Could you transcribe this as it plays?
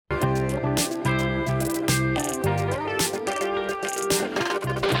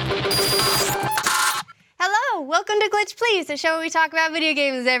Hello, welcome to Glitch Please, the show where we talk about video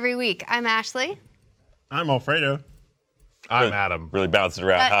games every week. I'm Ashley. I'm Alfredo. I'm Adam. Really bouncing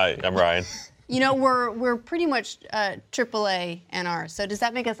around. Hi, I'm Ryan. You know, we're pretty much AAA and R, so does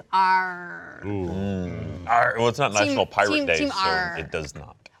that make us R? R, well, it's not National Pirate Day, Team so R. it does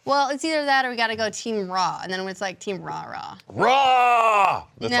not. Well, it's either that or we gotta go Team Raw, and then it's like Team Raw Raw. Raw!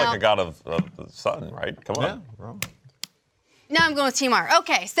 That's No. like a god of the sun, right? Come on. Yeah, bro. Now I'm going with Team R.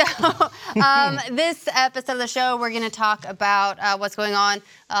 Okay, so this episode of the show, we're going to talk about what's going on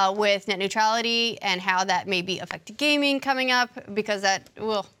with net neutrality and how that may be affecting gaming coming up, because that,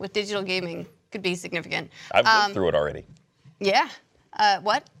 well, with digital gaming, could be significant. I've lived through it already. Yeah.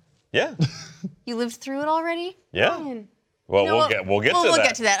 What? Yeah. You lived through it already? Yeah. Ryan. Well, No, we'll get to that. We'll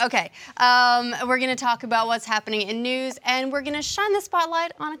get to that. Okay. We're going to talk about what's happening in news, and we're going to shine the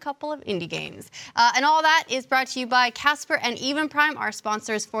spotlight on a couple of indie games. And all that is brought to you by Casper and Even Prime, our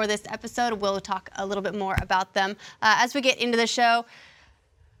sponsors for this episode. We'll talk a little bit more about them as we get into the show.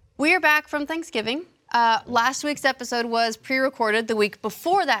 We are back from Thanksgiving. Last week's episode was pre-recorded the week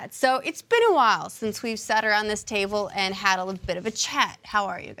before that, so it's been a while since we've sat around this table and had a little bit of a chat. How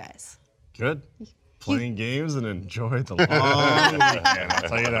are you guys? Good. Playing games and enjoyed the long weekend. I'll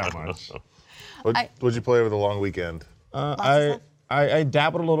tell you that much. What'd you play over the long weekend? I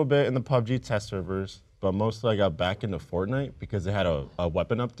dabbled a little bit in the PUBG test servers, but mostly I got back into Fortnite because they had a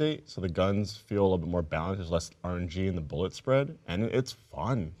weapon update, so the guns feel a little bit more balanced. There's less RNG in the bullet spread, and it's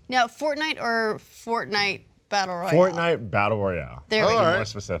fun. Now, Fortnite or Fortnite Battle Royale? Fortnite Battle Royale. There we To go. be more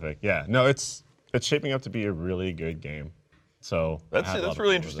specific. Yeah. No, it's shaping up to be a really good game. So That's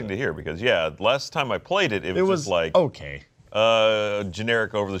really interesting to hear because, yeah, last time I played it, it was just like okay.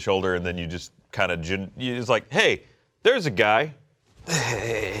 Generic over the shoulder, and then you just kind of, it's like, hey, there's a guy.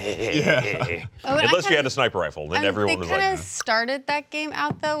 Yeah. Unless you had a sniper rifle, then everyone was They kind like, of started that game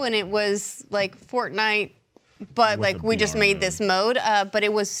out, though, when it was like Fortnite, but With like the we just VR made mode. this mode, but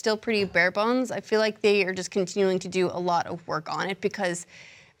it was still pretty bare bones. I feel like they are just continuing to do a lot of work on it because,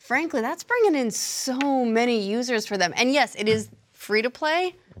 frankly, that's bringing in so many users for them. And yes, it is free to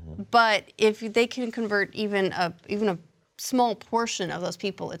play, but if they can convert even a small portion of those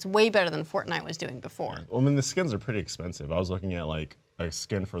people, it's way better than Fortnite was doing before. Well, I mean, the skins are pretty expensive. I was looking at like a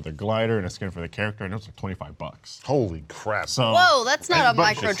skin for the glider and a skin for the character, and it was like $25. Holy crap. So Whoa, that's not a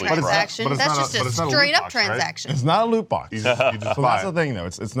But- microtransaction. but it's That's not just a- but a it's not a loot straight up box, right? transaction. it's not a loot box. You just So buy that's the it. thing, though.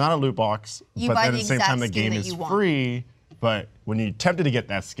 It's not a loot box, You but buy then the at the same exact time, the skin game that is you want. free. But when you're tempted to get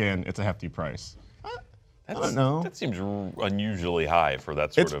that skin, it's a hefty price. I don't know. that seems unusually high for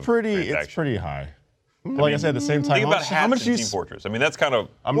that sort It's of pretty transaction. high. But like I said, at the same time, Think about how much hats do in you Team Fortress. I mean, that's kind of.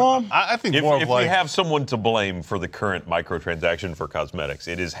 I think If more of we like have someone to blame for the current microtransaction for cosmetics,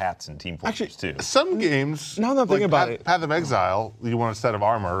 it is hats in Team Fortress too. some games. Now that I'm thinking about it- Path of Exile, you want a set of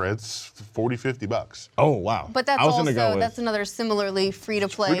armor, it's $40-$50. Oh wow! But that's I was also gonna go with, that's another similarly free to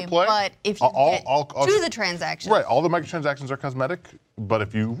play. Free-to-play? But if you get to the transaction, Right, all the microtransactions are cosmetic, but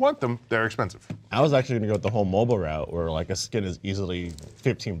if you want them, they're expensive. I was actually gonna go with the whole mobile route, where like a skin is easily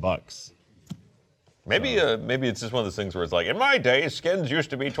 $15. Maybe it's just one of those things where it's like, in my day, skins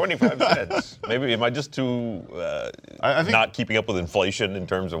used to be 25 cents. Maybe am I just too I think- not keeping up with inflation in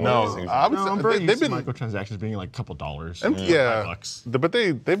terms of No, these things? I would No, say I'm very they've used to been microtransactions being like a couple dollars. yeah, $5. but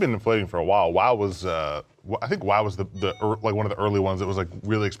they've been inflating for a while. WoW was I think WoW was like one of the early ones that was like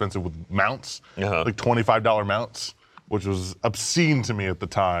really expensive with mounts, like $25 mounts, which was obscene to me at the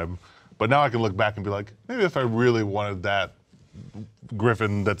time. But now I can look back and be like, maybe if I really wanted that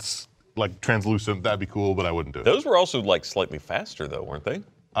griffin that's like translucent, that'd be cool, but I wouldn't do it. Those were also like slightly faster though, weren't they?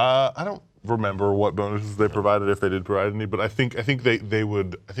 I don't remember what bonuses they provided, if they did provide any, but I think they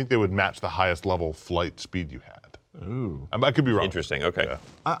would match the highest level flight speed you had. Ooh. I could be wrong. Interesting. Okay.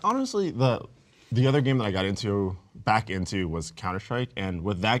 Yeah. Honestly, the other game that I got back into was Counter-Strike, and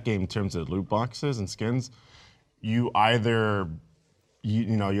with that game, in terms of loot boxes and skins, you either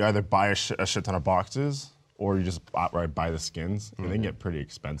buy a shit ton of boxes, or you just outright buy the skins, and they can get pretty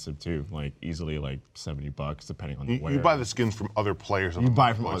expensive too, like easily like $70 depending on where. You buy the skins from other players. On You the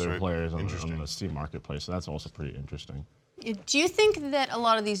buy from marketplace, other right? players on Interesting. the Steam marketplace, so that's also pretty interesting. do you think that a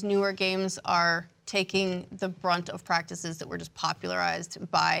lot of these newer games are taking the brunt of practices that were just popularized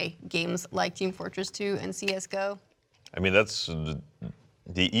by games like Team Fortress 2 and CS:GO? I mean, that's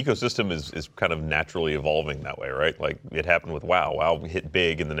the ecosystem is kind of naturally evolving that way, right? Like it happened with WoW. WoW hit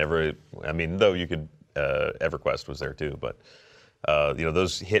big, and then though you could EverQuest was there too, but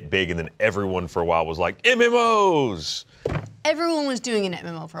those hit big, and then everyone for a while was like MMOs. Everyone was doing an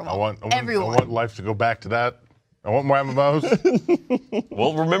MMO for a while. I want Everyone. life to go back to that I want more MMOs.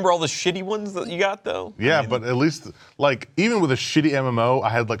 Well, remember all the shitty ones that you got though? Yeah, but at least like even with a shitty MMO, I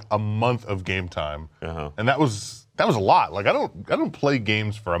had like a month of game time, and that was a lot. Like I don't play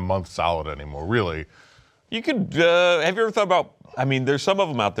games for a month solid anymore, really. You could. Have you ever thought about? I mean, there's some of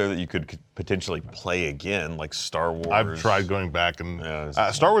them out there that you could potentially play again, like Star Wars. I've tried going back, and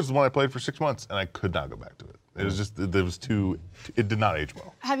Star Wars is the one I played for 6 months, and I could not go back to it. It was just it was too. It did not age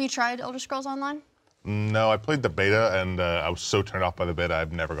well. Have you tried Elder Scrolls Online? No, I played the beta, and I was so turned off by the beta,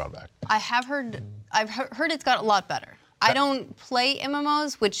 I've never gone back. I've heard it's got a lot better. I don't play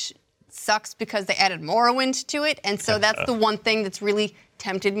MMOs, which sucks because they added Morrowind to it, and so that's the one thing that's really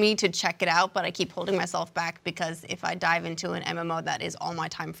tempted me to check it out, but I keep holding myself back because if I dive into an MMO, that is all my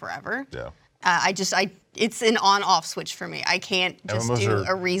time forever. Yeah. It's an on-off switch for me. I can't just MMOs do are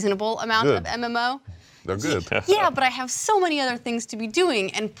a reasonable amount of MMO. They're good. Yeah, but I have so many other things to be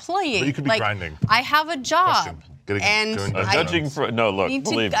doing and playing. But you could be grinding. I have a job, Question. and Judging from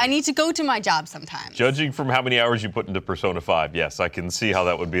I need to go to my job sometimes. Judging from how many hours you put into Persona 5, yes, I can see how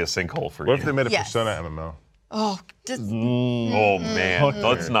that would be a sinkhole for What you. if they made a Yes. Persona MMO? Oh, just, Oh man,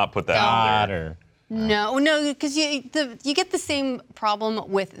 let's not put that out there. no, because you get the same problem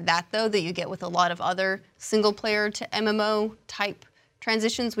with that though that you get with a lot of other single player to MMO type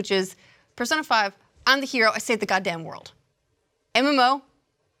transitions, which is Persona 5. I'm the hero. I save the goddamn world. MMO.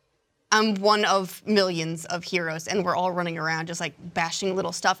 I'm one of millions of heroes, and we're all running around just like bashing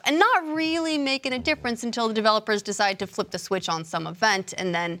little stuff and not really making a difference until the developers decide to flip the switch on some event,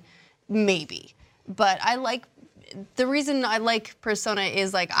 and then maybe. But the reason I like Persona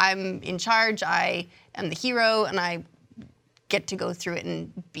is like I'm in charge. I am the hero, and I get to go through it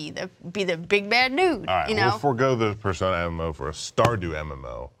and be the big bad dude. All right, you know? we'll forego the Persona MMO for a Stardew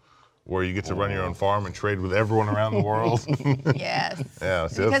MMO, where you get to run your own farm and trade with everyone around the world. Yes. Yeah,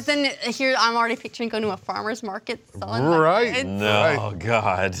 see, Because then here I'm already picturing going to a farmer's market selling my Right. goods. No, Right.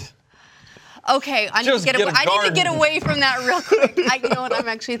 God. Okay, I need Just to get a I need to get garden. away from that real quick. You know what? I'm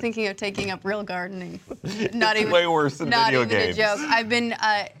actually thinking of taking up real gardening. Not even way worse than not video even games. a joke.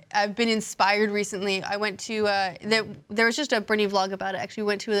 I've been inspired recently. I went to there was just a Brittany vlog about it. Actually,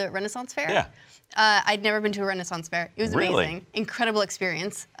 went to the Renaissance Fair. Yeah. I'd never been to a Renaissance Fair. It was Really? amazing, incredible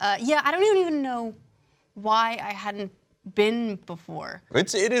experience. Yeah, I don't even know why I hadn't been before.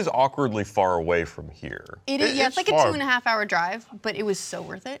 It is awkwardly far away from here. It is, yeah, it's It's like a far. 2.5 hour drive, but it was so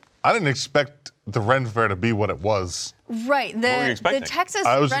worth it. I didn't expect the Ren Fair to be what it was. Right. were you expecting? The Texas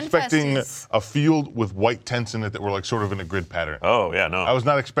I was Ren expecting Fest is, a field with white tents in it that were like sort of in a grid pattern. Oh yeah, no. I was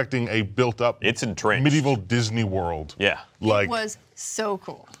not expecting a built-up It's entrenched. medieval Disney World. Yeah. Like, it was so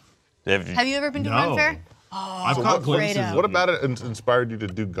cool. Have Have you ever been to No. Ren Fair? I've caught glimpses. Fredo. what about it inspired you to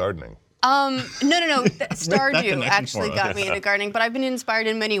do gardening? No. Stardew connection actually for got us. me into gardening, but I've been inspired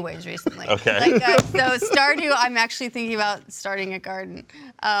in many ways recently. Okay. So Stardew, I'm actually thinking about starting a garden.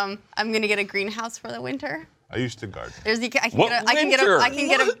 I'm gonna get a greenhouse for the winter. I used to garden. I can What get a, I can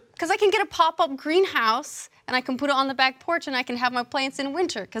winter? because I can get a pop-up greenhouse and I can put it on the back porch and I can have my plants in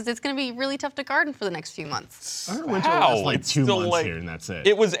winter because it's gonna be really tough to garden for the next few months. Our winter How? lasts like It's 2 still months like- here, and that's it.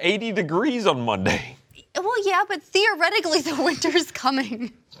 It was 80 degrees on Monday. Well, yeah, but theoretically the winter's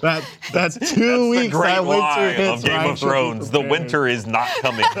coming. That's 2 The weeks great that winter lie hits. of Game Ryan of should be Thrones. The prepared. winter is not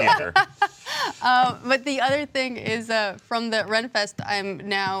coming here. But the other thing is from the Renfest, I'm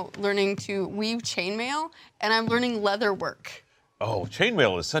now learning to weave chainmail and I'm learning leather work. Oh,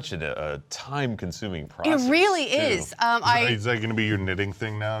 chainmail is such a time-consuming process. It really too. is. Is that going to be your knitting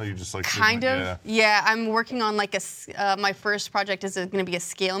thing now? You just like Kind of. Yeah. Yeah, I'm working on like my first project is going to be a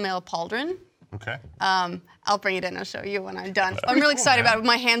scale mail pauldron. Okay. I'll bring it in. I'll show you when I'm done. I'm really excited about it.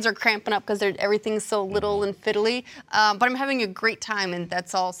 My hands are cramping up because everything's so little and fiddly. But I'm having a great time, and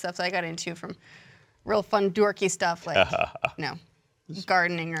that's all stuff that I got into from real fun, dorky stuff like,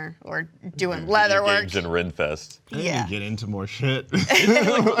 gardening or doing leather work. Games and Renfest. I need Yeah. to get into more shit.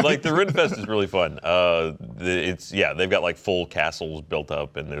 Like the Renfest is really fun. They've got like full castles built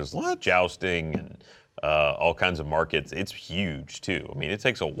up, and there's jousting and all kinds of markets. It's huge too. I mean, it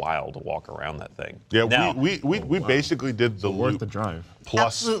takes a while to walk around that thing. Yeah, Now, we basically did the Worth loop the drive.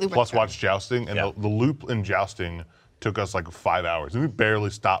 Absolutely worth plus the watch jousting, and Yeah. the loop in jousting took us like 5 hours, and we barely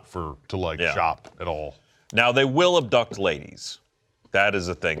stopped to Yeah. shop at all. now they will abduct ladies. That is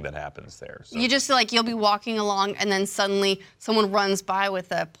a thing that happens there. So. You just you'll be walking along and then suddenly someone runs by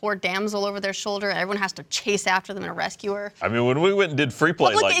with a poor damsel over their shoulder and everyone has to chase after them and rescue her. I mean, when we went and did free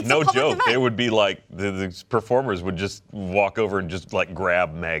play, It's no a public joke, event. it would be like the performers would just walk over and just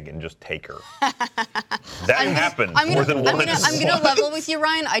grab Meg and just take her. That happened more than once. I'm gonna level with you,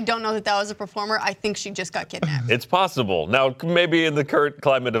 Ryan. I don't know that was a performer. I think she just got kidnapped. It's possible. Now, maybe in the current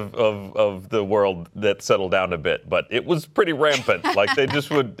climate of the world that settled down a bit, but it was pretty rampant. Like they just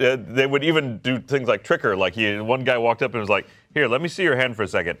would, they would even do things like trick her. Like one guy walked up and was like, "Here, let me see your hand for a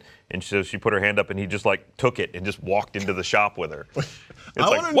second." And so she put her hand up and he just took it and just walked into the shop with her. It's I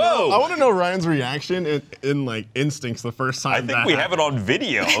want to know Ryan's reaction in instincts the first time. I think we have it on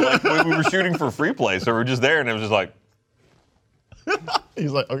video. Like when we were shooting for free play, so we're just there and it was just like,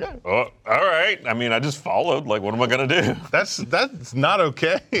 He's like, okay. oh, all right. I mean, I just followed. Like, what am I gonna do? That's not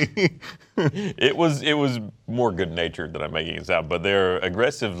okay. It was more good natured than I'm making it sound, but they're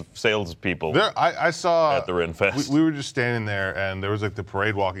aggressive salespeople. I saw at the Renfest. We were just standing there, and there was the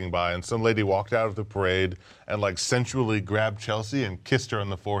parade walking by, and some lady walked out of the parade and sensually grabbed Chelsea and kissed her on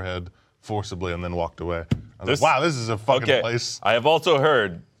the forehead forcibly, and then walked away. I was like, wow, this is a fucking place. I have also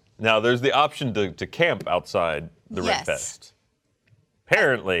heard. Now, there's the option to camp outside the Renfest.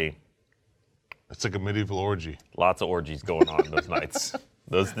 Apparently, it's like a medieval orgy. Lots of orgies going on those nights.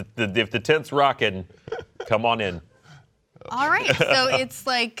 If the tent's rocking, come on in. All right, so it's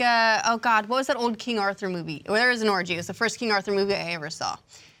oh God, what was that old King Arthur movie? Well, there is an orgy. It was the first King Arthur movie I ever saw.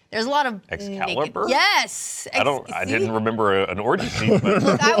 There's a lot of Excalibur? Yes. I didn't remember an orgy scene.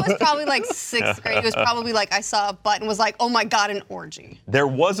 But I was probably 6th grade. It was probably I saw a butt and was like, oh my God, an orgy. There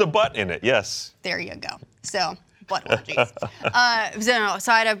was a butt in it, yes. There you go. So, butt orgies.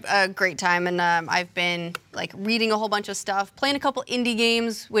 So I had a great time, and I've been reading a whole bunch of stuff, playing a couple indie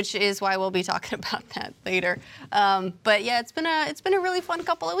games, which is why we'll be talking about that later. But yeah, it's been a really fun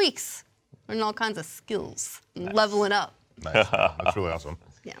couple of weeks. Learning all kinds of skills, and leveling up. Nice. That's really awesome.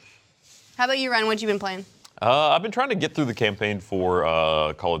 Yeah. How about you, Ryan? What you been playing? I've been trying to get through the campaign for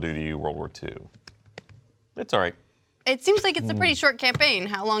Call of Duty World War II. It's all right. It seems like it's a pretty short campaign.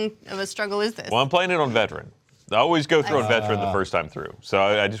 How long of a struggle is this? Well, I'm playing it on Veteran. I always go through on Veteran the first time through, so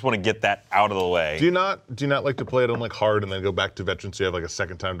I just want to get that out of the way. Do you not like to play it on hard and then go back to Veteran so you have a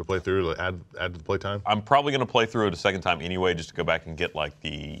second time to play through, add to the play time? I'm probably going to play through it a second time anyway, just to go back and get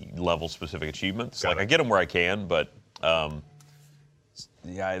the level specific achievements. I get them where I can, but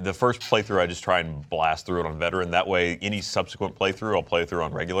the first playthrough I just try and blast through it on Veteran. That way, any subsequent playthrough I'll play through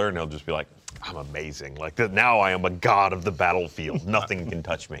on regular, and it'll just be like, I'm amazing. Now I am a god of the battlefield. Nothing can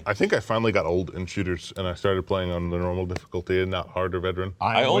touch me. I think I finally got old in shooters, and I started playing on the normal difficulty and not hard or Veteran.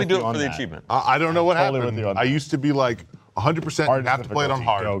 I only do it for the achievement. I don't know what totally happened. with you on I that. used to be 100% Hard have to play it on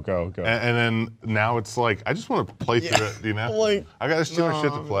hard. Go. And then now it's I just want to play through it, you know? I got this too much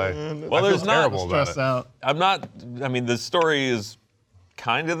shit to play. Well, I there's feel not terrible about stressed it. out. I'm not. I mean, the story is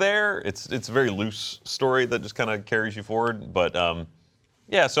kind of there. It's a very loose story that just kind of carries you forward. But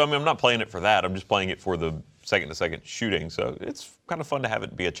yeah, so I'm not playing it for that. I'm just playing it for the second-to-second shooting. So it's kind of fun to have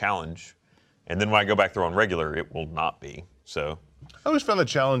it be a challenge. And then when I go back through on regular, it will not be. So I always found the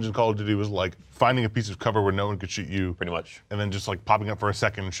challenge in Call of Duty was finding a piece of cover where no one could shoot you. pretty much. And then just popping up for a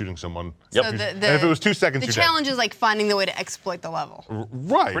second and shooting someone. Yep. So And if it was 2 seconds, the you're challenge is finding the way to exploit the level. dead.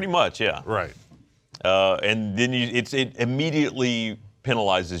 Right. Pretty much, yeah. Right. And then it immediately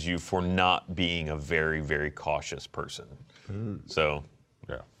penalizes you for not being a very, very cautious person. So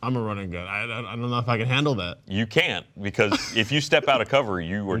Yeah. I'm a running gun. I don't know if I can handle that. you can't, because if you step out of cover,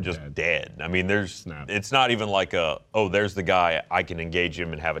 you are just dead. I mean, it's not even there's the guy, I can engage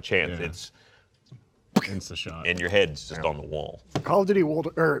him and have a chance. Yeah. It's Insta shot. and your head's just on the wall. Call of Duty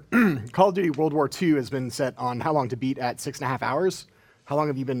World War II has been set on how long to beat at 6.5 hours. How long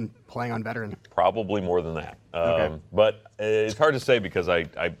have you been playing on Veteran? Probably more than that. Okay. But it's hard to say because I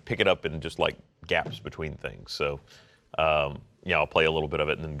pick it up in just gaps between things. So I'll play a little bit of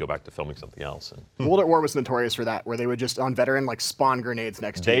it and then go back to filming something else. And World at War was notorious for that, where they would just, on Veteran, spawn grenades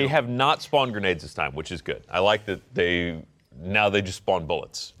next to you. they have not spawned grenades this time, which is good. I like that they just spawn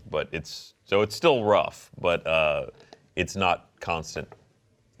bullets, but it's still rough, but it's not constant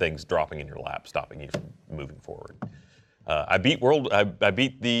things dropping in your lap, stopping you from moving forward. I beat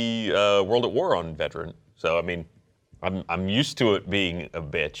the World at War on Veteran, so I mean, I'm used to it being a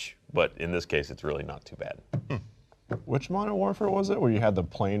bitch, but in this case, it's really not too bad. Which Modern Warfare was it? Where you had the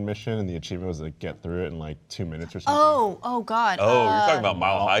plane mission and the achievement was to get through it in like 2 minutes or something? Oh God. Oh, you're talking about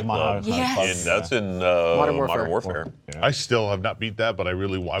Mile High Mile Club. High Club. And that's in Modern Modern Warfare. Warfare. Yeah. I still have not beat that, but I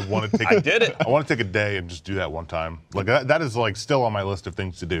want to take. I did it. I want to take a day and just do that one time. Like that is like still on my list of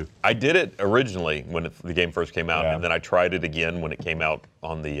things to do. I did it originally when the game first came out, Yeah. and then I tried it again when it came out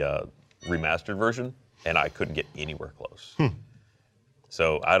on the remastered version, and I couldn't get anywhere close.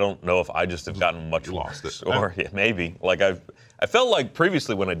 So I don't know if I just have gotten much lost worse, it. or yeah, maybe like I felt like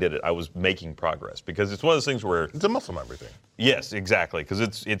previously when I did it, I was making progress because it's one of those things where It's a muscle memory thing. yes, exactly, because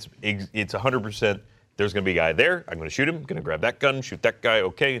it's 100%. There's going to be a guy there. I'm going to shoot him. Going to grab that gun, shoot that guy.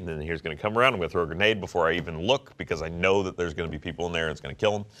 Okay, and then he's going to come around. I'm going to throw a grenade before I even look because I know that there's going to be people in there. And it's going to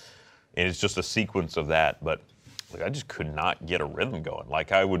kill him, and it's just a sequence of that. But like I just could not get a rhythm going.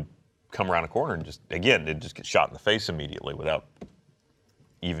 Like I would come around a corner and it'd just get shot in the face immediately without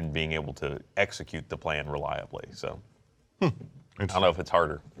even being able to execute the plan reliably. So I don't know if it's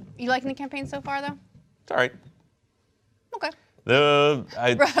harder. You liking the campaign so far, though? It's all right. Okay.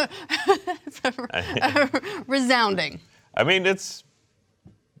 Resounding. I mean, it's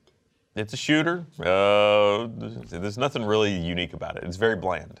a shooter. There's nothing really unique about it. It's very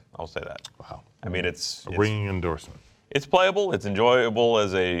bland. I'll say that. Wow. I mean, it's Ringing endorsement. It's playable. It's enjoyable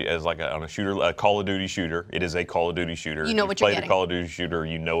on a shooter, a Call of Duty shooter. It is a Call of Duty shooter. You know if what you've you're played getting. a Call of Duty shooter,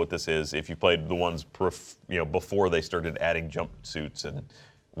 you know what this is. If you played the ones before they started adding jumpsuits and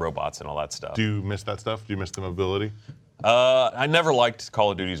robots and all that stuff. Do you miss that stuff? Do you miss the mobility? I never liked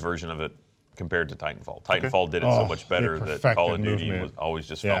Call of Duty's version of it compared to Titanfall. Titanfall did it so much better that Call of perfected Duty movement. always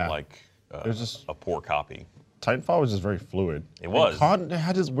just Yeah. felt like was just- a poor copy. Titanfall was just very fluid. It was. COD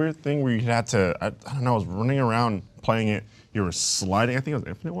had this weird thing where you had to, I don't know, I was running around playing it. You were sliding, I think it was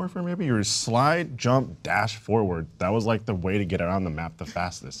Infinite Warfare maybe. You were slide, jump, dash forward. That was like the way to get around the map the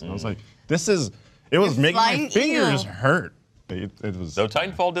fastest. And I was like, it was making my flying fingers eel. hurt. It was. So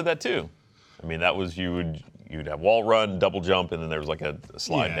Titanfall did that too. I mean, that was you'd have wall run, double jump, and then there was like a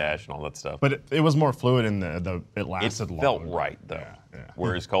slide Yeah. dash and all that stuff. But it was more fluid and it it lasted longer. felt right though, Yeah.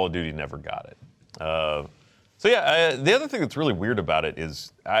 whereas Call of Duty never got it. So yeah, the other thing that's really weird about it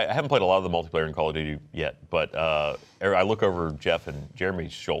is I haven't played a lot of the multiplayer in Call of Duty yet, but I look over Jeff and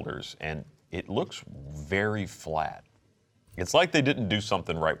Jeremy's shoulders and it looks very flat. It's like they didn't do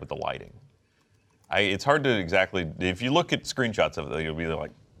something right with the lighting. It's hard to exactly, if you look at screenshots of it, you'll be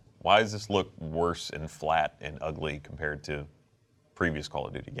like, why does this look worse and flat and ugly compared to previous Call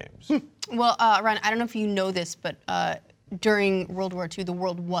of Duty games? Well, Ryan, I don't know if you know this, but during World War II, the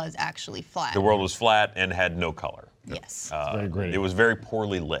world was actually flat. The world was flat and had no color. Yes. very gritty. It was very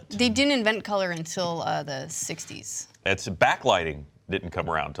poorly lit. They didn't invent color until the 60s. It's backlighting didn't come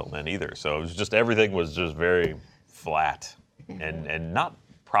around until then either. So it was just everything was just very flat and not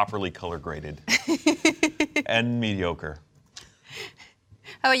properly color graded and mediocre.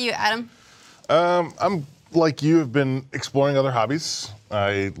 How about you, Adam? I'm like you have been exploring other hobbies.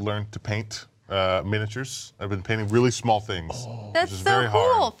 I learned to paint miniatures. I've been painting really small things. That's is so very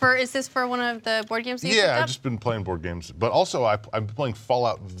cool. hard. Is this for one of the board games that you Yeah, picked I've up? just been playing board games. But also, I've been playing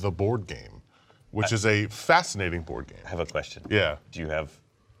Fallout the board game, which is a fascinating board game. I have a question. Yeah. Do you have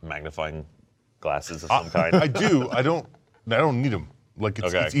magnifying glasses of some kind? I do. I don't need them. Like it's,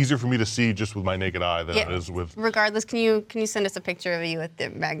 Okay. it's easier for me to see just with my naked eye than it Yeah. is with. Regardless, can you send us a picture of you with the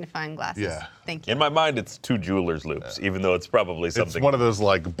magnifying glasses? Yeah. Thank you. In my mind, it's two jeweler's loops, even though it's probably It's something. one of those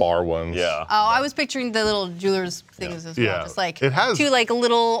like bar ones. Yeah. Oh, I was picturing the little jeweler's things as well. Yeah. Just like It has- two like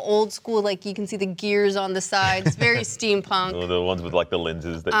little old school, like you can see the gears on the sides. Very steampunk. The ones with like the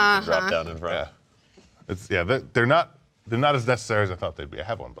lenses that you can drop down in front. Yeah. They're not as necessary as I thought they'd be. I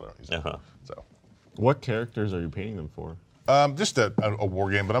have one, but I don't use it. Uh-huh. So. What characters are you painting them for? Just a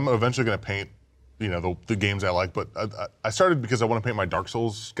war game, but I'm eventually going to paint, the games I like. But I started because I want to paint my Dark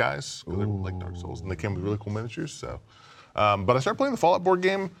Souls guys, because I like Dark Souls, and they came with really cool miniatures. So, but I started playing the Fallout board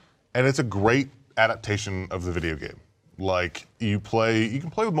game, and it's a great adaptation of the video game. Like you can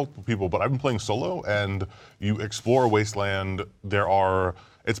play with multiple people, but I've been playing solo, and you explore a wasteland.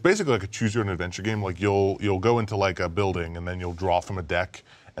 It's basically like a choose your own adventure game. Like you'll go into like a building, and then you'll draw from a deck.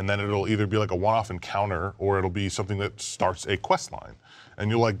 And then it'll either be like a one-off encounter or it'll be something that starts a quest line.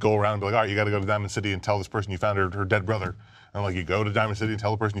 And you'll like go around and be like, all right, you got to go to Diamond City and tell this person you found her dead brother. And like you go to Diamond City and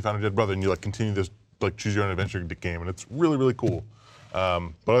tell the person you found her dead brother, and you like continue this like choose your own adventure game, and it's really really cool.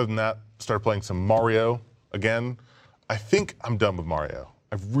 But other than that, started playing some Mario again. I think I'm done with Mario.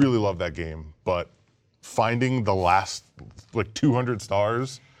 I really love that game, but finding the last like 200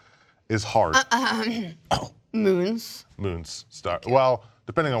 stars is hard. Moons. Moons star. Well,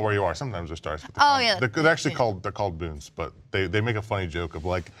 Depending on where you are, sometimes they're stars. But they're actually called moons, but they make a funny joke of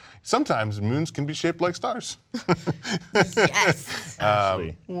like sometimes moons can be shaped like stars. Yes.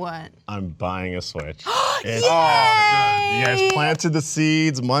 What? I'm buying a Switch. Yay! You guys planted the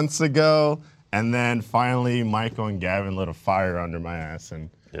seeds months ago, and then finally Michael and Gavin lit a fire under my ass. And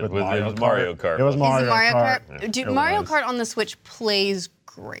It was Mario Kart. It was Mario Kart. Yeah. Dude, Mario Kart on the Switch plays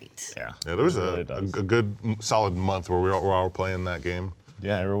great. Yeah. Yeah, there was It a really does. good solid month where we were all playing that game.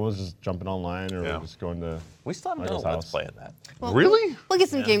 Yeah, everyone was just jumping online or just going to. We still haven't done Michael's a Let's house. Play in that. Well, Really? We'll get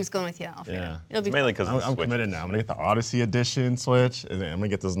some games going with you. Yeah. It'll be Mainly because I'm committed now. I'm gonna get the Odyssey Edition Switch, and then I'm gonna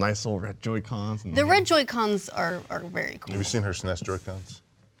get those nice little red Joy-Cons. The red Joy-Cons are very cool. Have you seen her SNES Joy-Cons?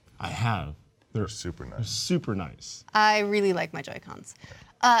 I have. They're Super They're nice. super nice. I really like my Joy-Cons.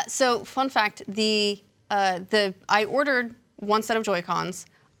 So, fun fact: I ordered one set of Joy-Cons.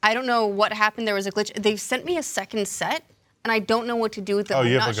 I don't know what happened. There was a glitch. They've sent me a second set, and I don't know what to do with them. Oh, I'm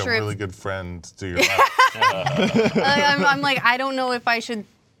you not have like sure a if- really good friend to your left. I'm like, I don't know if I should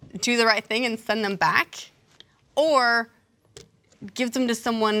do the right thing and send them back, or give them to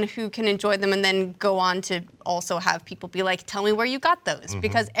someone who can enjoy them and then go on to also have people be like, tell me where you got those.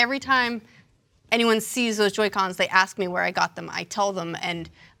 Because every time anyone sees those Joy-Cons, they ask me where I got them. I tell them, and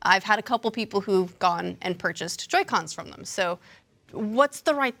I've had a couple people who've gone and purchased Joy-Cons from them. So what's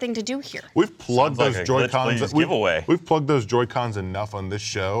the right thing to do here? We've plugged Sounds like those a glitch, Joy-Cons. please giveaway. We've plugged those Joy-Cons enough on this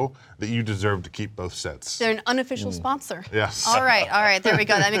show that you deserve to keep both sets. They're an unofficial sponsor. Yes. All right, there we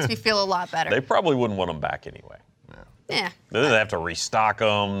go. That makes me feel a lot better. They probably wouldn't want them back anyway. Yeah. Then they'd have to restock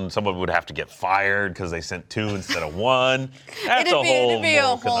them. Someone would have to get fired because they sent 2 instead of 1. That's It'd a be whole a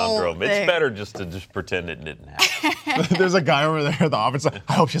moral whole conundrum. thing. It's better just to pretend it didn't happen. There's a guy over there at the office. Like,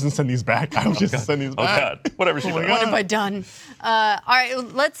 I hope she doesn't send these back. I hope she doesn't send these Oh back. God, whatever she does. What have I done? All right,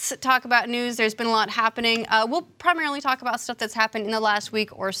 let's talk about news. There's been a lot happening. We'll primarily talk about stuff that's happened in the last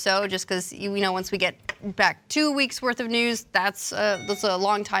week or so, just because once we get back 2 weeks worth of news, that's a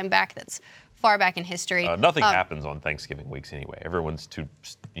long time back. That's far back in history. Nothing happens on Thanksgiving weeks anyway. Everyone's too,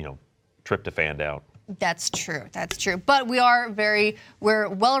 tryptophaned out. That's true. That's true. But we're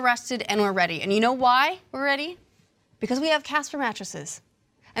well rested and we're ready. And you know why we're ready? Because we have Casper mattresses.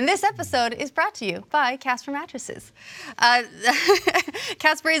 And this episode is brought to you by Casper mattresses.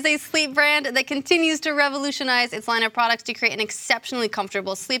 Casper is a sleep brand that continues to revolutionize its line of products to create an exceptionally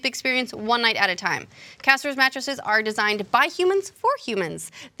comfortable sleep experience one night at a time. Casper's mattresses are designed by humans for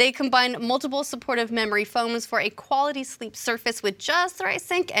humans. They combine multiple supportive memory foams for a quality sleep surface with just the right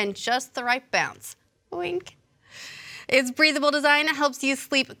sink and just the right bounce. Wink. Its breathable design helps you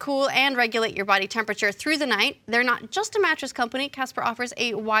sleep cool and regulate your body temperature through the night. They're not just a mattress company. Casper offers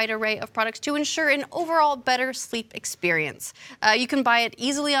a wide array of products to ensure an overall better sleep experience. You can buy it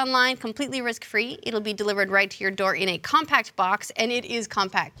easily online, completely risk-free. It'll be delivered right to your door in a compact box, and it is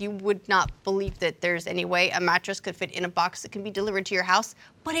compact. You would not believe that there's any way a mattress could fit in a box that can be delivered to your house,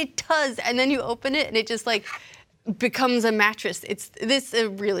 but it does. And then you open it, and it just becomes a mattress. This is a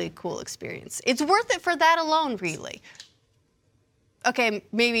really cool experience. It's worth it for that alone, really. Okay,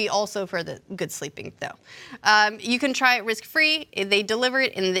 maybe also for the good sleeping, though. You can try it risk-free. They deliver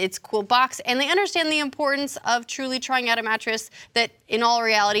it in its cool box, and they understand the importance of truly trying out a mattress that, in all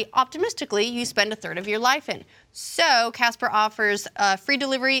reality, optimistically, you spend a third of your life in. So Casper offers free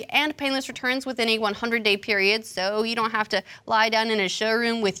delivery and painless returns within a 100-day period, so you don't have to lie down in a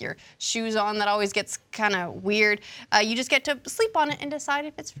showroom with your shoes on. That always gets kind of weird. You just get to sleep on it and decide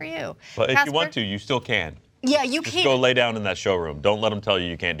if it's for you. But if you Casper? want to, you still can. Yeah, you Just can't. go lay down in that showroom. Don't let them tell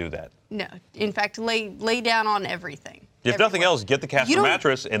you can't do that. No, in fact, lay down on everything. If nothing Everywhere. else, get the You Casper don't-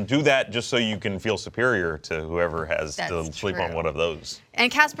 mattress and do that just so you can feel superior to whoever has to That's sleep on true. one of those.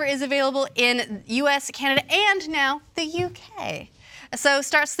 And Casper is available in US, Canada, and now the UK. So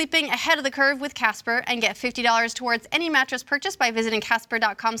start sleeping ahead of the curve with Casper and get $50 towards any mattress purchase by visiting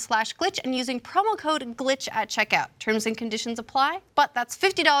casper.com/glitch and using promo code GLITCH at checkout. Terms and conditions apply, but that's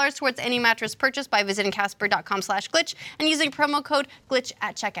 $50 towards any mattress purchase by visiting casper.com/glitch and using promo code GLITCH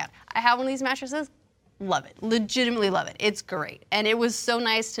at checkout. I have one of these mattresses. Love it. Legitimately love it. It's great. And it was so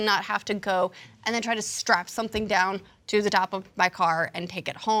nice to not have to go and then try to strap something down to the top of my car and take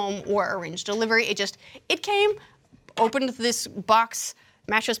it home or arrange delivery. It came, opened this box,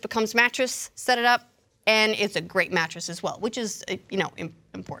 mattress becomes mattress, set it up, and it's a great mattress as well, which is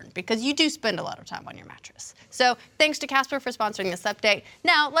important because you do spend a lot of time on your mattress. So thanks to Casper for sponsoring this update.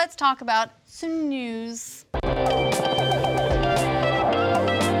 Now let's talk about some news.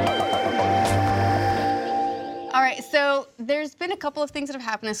 All right, so there's been a couple of things that have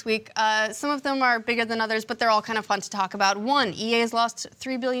happened this week. Some of them are bigger than others, but they're all kind of fun to talk about. One, EA has lost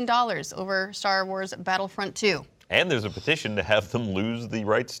 $3 billion over Star Wars Battlefront 2. And there's a petition to have them lose the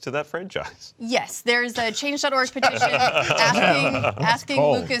rights to that franchise. Yes, there's a Change.org petition asking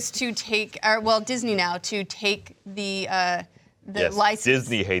Lucas to take, Disney now, to take the Yes, license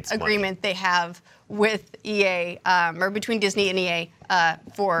Disney hates agreement they have with EA, or between Disney and EA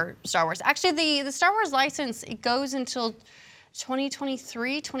for Star Wars. Actually, the Star Wars license, it goes until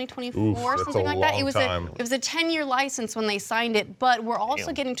 2023, 2024, Oof, that's something a like that. long time. It was a 10-year license when they signed it, but we're also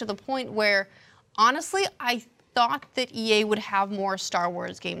Damn. getting to the point where, honestly, I thought that EA would have more Star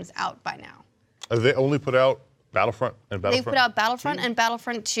Wars games out by now. They only put out Battlefront and Battlefront. They've put out Battlefront and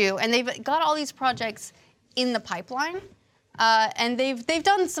Battlefront 2, and they've got all these projects in the pipeline. And they've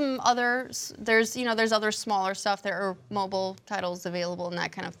done some others. There's other smaller stuff. There are mobile titles available and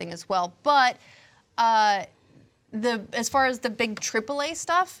that kind of thing as well. But as far as the big AAA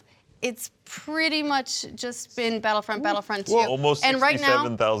stuff, it's pretty much just been Battlefront, Battlefront 2. Almost and right now,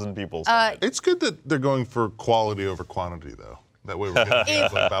 67,000 people. It's good that they're going for quality over quantity, though. That way we're getting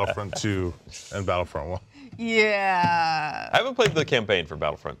games like Battlefront 2 and Battlefront 1. yeah. I haven't played the campaign for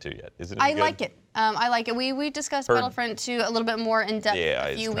Battlefront 2 yet. Is it any I good? like it. I like it. We discussed Heard- Battlefront 2 a little bit more in depth Yeah, a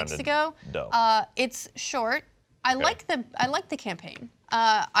it's few weeks kinda ago. dumb. It's short. I like the campaign.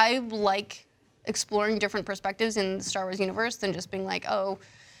 I like exploring different perspectives in the Star Wars universe than just being like, oh,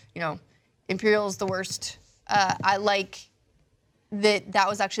 Imperial's the worst. I like that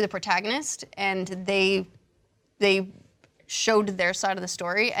was actually the protagonist, and they showed their side of the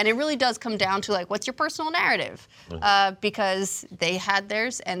story, and it really does come down to like, what's your personal narrative? Because they had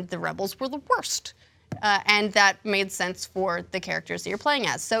theirs, and the rebels were the worst, and that made sense for the characters that you're playing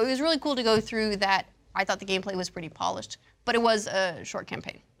as. So it was really cool to go through that. I thought the gameplay was pretty polished, but it was a short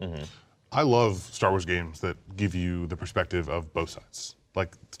campaign. I love Star Wars games that give you the perspective of both sides.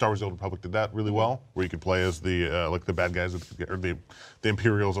 Like Star Wars: The Old Republic did that really well, where you could play as the bad guys or the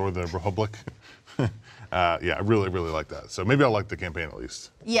Imperials or the Republic. I really like that. So maybe I'll like the campaign at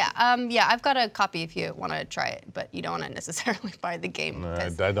least. Yeah, I've got a copy if you want to try it, but you don't want to necessarily buy the game. I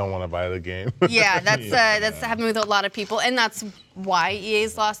 'cause- don't want to buy the game. Yeah, that's happening with a lot of people, and that's why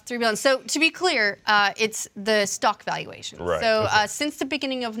EA's lost $3 billion. So to be clear, it's the stock valuation. Right, So okay. since the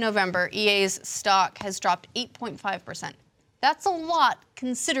beginning of November, EA's stock has dropped 8.5%. That's a lot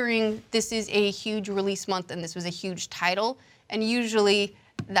considering this is a huge release month and this was a huge title, and usually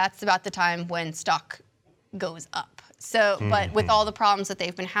that's about the time when stock goes up. So, but with all the problems that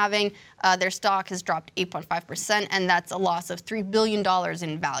they've been having, their stock has dropped 8.5%, and that's a loss of $3 billion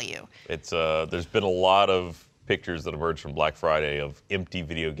in value. It's there's been a lot of pictures that emerged from Black Friday of empty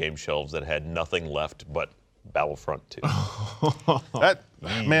video game shelves that had nothing left but Battlefront 2. That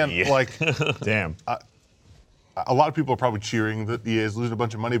man, Yeah. like Damn. a lot of people are probably cheering that EA is losing a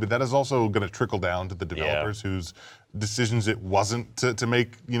bunch of money, but that is also going to trickle down to the developers whose decisions it wasn't to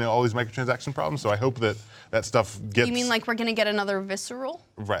make all these microtransaction problems. So I hope that stuff gets. You mean like we're gonna get another Visceral?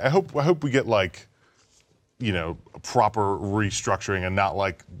 Right. I hope we get like proper restructuring and not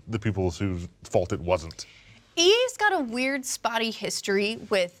like the people whose fault it wasn't. EA's got a weird spotty history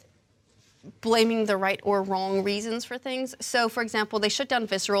with blaming the right or wrong reasons for things. So, for example, they shut down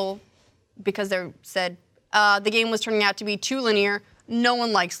Visceral because they said the game was turning out to be too linear. No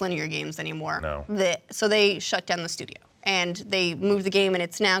one likes linear games anymore. No. So they shut down the studio and they moved the game, and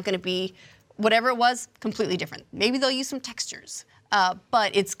it's now going to be whatever it was, completely different. Maybe they'll use some textures,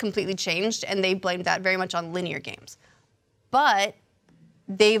 but it's completely changed, and they blamed that very much on linear games. But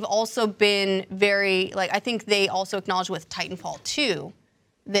they've also been very, I think they also acknowledged with Titanfall 2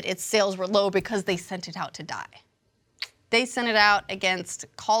 that its sales were low because they sent it out to die. They sent it out against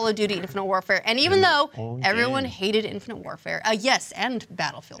Call of Duty Infinite Warfare, and even though everyone hated Infinite Warfare, yes, and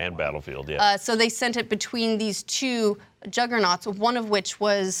Battlefield. And Battlefield, yeah. So they sent it between these two juggernauts, one of which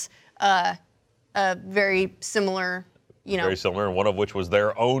was very similar, Very similar, and one of which was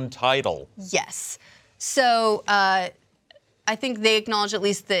their own title. Yes. So I think they acknowledge at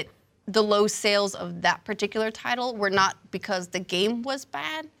least that the low sales of that particular title were not because the game was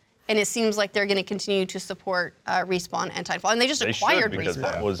bad. And it seems like they're going to continue to support Respawn and Titanfall. And they just They acquired should, because Respawn.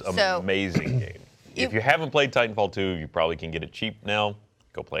 that was an So amazing game. If you haven't played Titanfall 2, you probably can get it cheap now.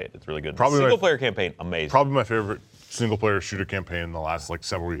 Go play it. It's really good. Probably my- Single-player campaign, amazing. Probably my favorite single-player shooter campaign in the last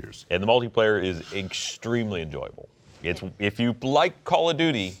several years. And the multiplayer is extremely enjoyable. If you like Call of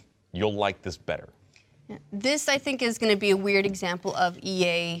Duty, you'll like this better. this, I think, is going to be a weird example of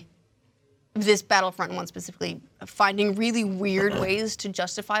EA, this Battlefront one specifically, finding really weird ways to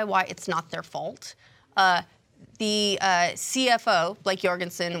justify why it's not their fault. The CFO, Blake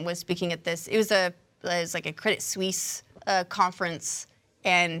Jorgensen, was speaking at this. It was like a Credit Suisse conference,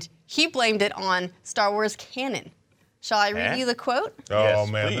 and he blamed it on Star Wars canon. Shall I read you the quote? Oh Yes,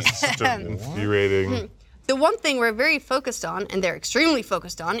 man, please. this is such an infuriating. The one thing we're very focused on, and they're extremely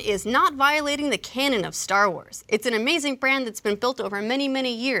focused on, is not violating the canon of Star Wars. It's an amazing brand that's been built over many,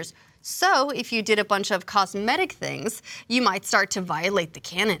 many years. So if you did a bunch of cosmetic things, you might start to violate the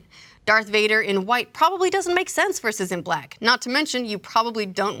canon. Darth Vader in white probably doesn't make sense versus in black. Not to mention, you probably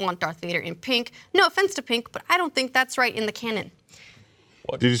don't want Darth Vader in pink. No offense to pink, but I don't think that's right in the canon.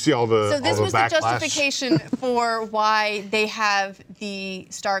 Did you see all the So this was the backlash? justification for why they have the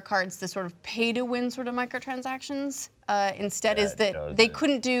star cards, the sort of pay-to-win sort of microtransactions. Instead, is that they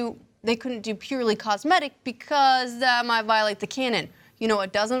couldn't do purely cosmetic because that might violate the canon. You know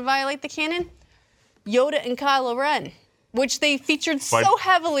what doesn't violate the canon? Yoda and Kylo Ren, which they featured so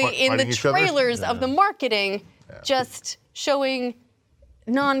heavily in the fighting each other? trailers of the marketing, just showing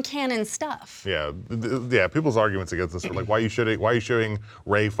non-canon stuff. Yeah, people's arguments against this are like, why are you showing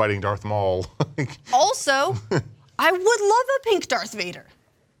Rey fighting Darth Maul? Also, I would love a pink Darth Vader.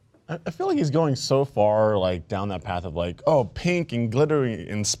 I feel like he's going so far like down that path of like, oh, pink and glittery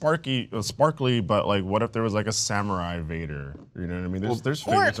and sparkly, but like, what if there was like a samurai Vader? You know what I mean? There's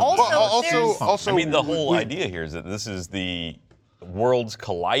Or figures of also, I mean, the whole idea here is that this is the worlds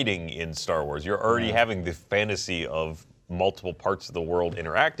colliding in Star Wars. You're already having the fantasy of multiple parts of the world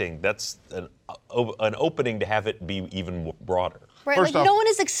interacting. That's an opening to have it be even broader. right? First Like off- no one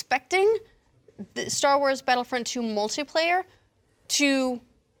is expecting the Star Wars Battlefront 2 multiplayer to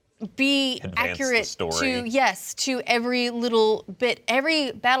be Advance the accurate story. to every little bit.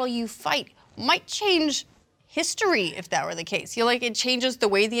 Every battle you fight might change history if that were the case. It changes the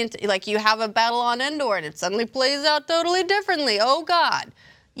way you have a battle on Endor and it suddenly plays out totally differently. Oh God.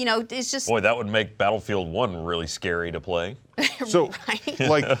 It's just Boy, that would make Battlefield 1 really scary to play. So, Right.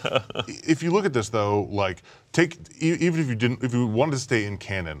 like, if you look at this though, like, even if you wanted to stay in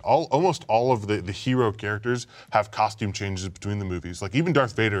canon, almost all of the hero characters have costume changes between the movies. Like, even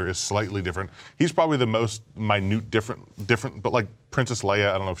Darth Vader is slightly different. He's probably the most minute different. But like Princess Leia,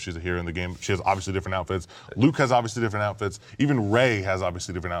 I don't know if she's a hero in the game. But she has obviously different outfits. Luke has obviously different outfits. Even Rey has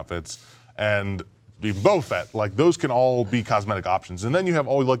obviously different outfits. And even Boba Fett, like those can all be cosmetic options. And then you have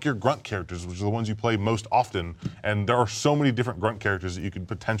all like your grunt characters, which are the ones you play most often. And there are so many different grunt characters that you could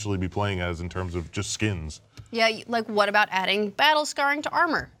potentially be playing as in terms of just skins. Yeah, like what about adding battle scarring to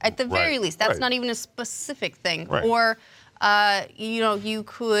armor? At the very Right, least, that's right. not even a specific thing. Right. Or, you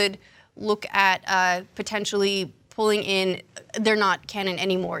could look at potentially pulling in. They're not canon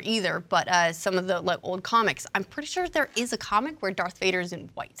anymore either, but some of the old comics. I'm pretty sure there is a comic where Darth Vader is in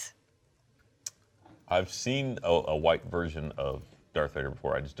white. I've seen a white version of Darth Vader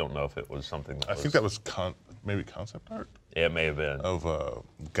before. I just don't know if it was something that I think that was maybe concept art Yeah, it may have been. of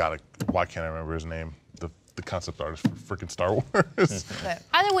why can't I remember his name? The concept artist for freaking Star Wars. But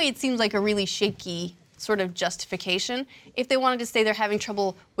either way, it seems like a really shaky sort of justification. If they wanted to say they're having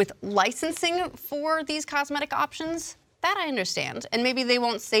trouble with licensing for these cosmetic options, that I understand. And maybe they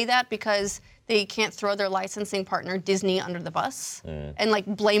won't say that because they can't throw their licensing partner Disney under the bus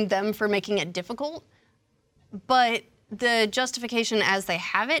and blame them for making it difficult. But the justification as they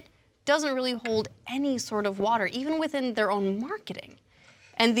have it doesn't really hold any sort of water, even within their own marketing.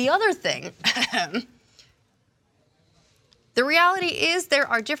 And the other thing, the reality is there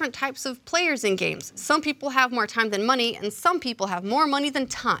are different types of players in games. Some people have more time than money, and some people have more money than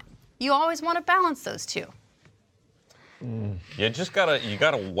time. You always want to balance those two. You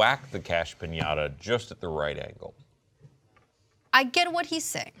gotta whack the cash pinata just at the right angle. I get what he's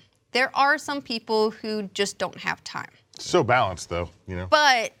saying. There are some people who just don't have time. So balanced though,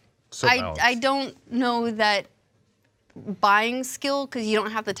 But So I balanced. don't know that buying skill, because you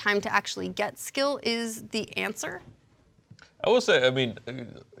don't have the time to actually get skill, is the answer. I will say,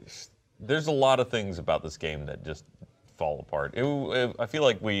 there's a lot of things about this game that just fall apart. I feel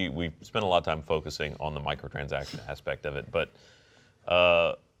like we spent a lot of time focusing on the microtransaction aspect of it, but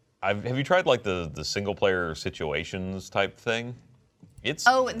have you tried the single player situations type thing? It's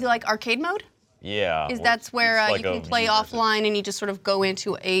Like arcade mode? yeah. That's where it's you can a play view versus- offline and you just sort of go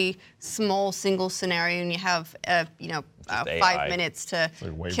into a small single scenario and you have 5 AI. minutes to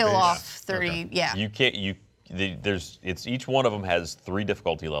like wave kill based? off 30. Okay. Yeah. You can't. Each one of them has 3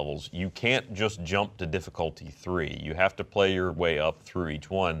 difficulty levels. You can't just jump to difficulty 3. You have to play your way up through each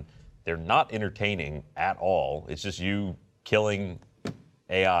one. They're not entertaining at all. It's just you killing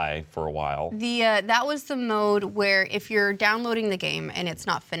AI for a while. That was the mode where if you're downloading the game and it's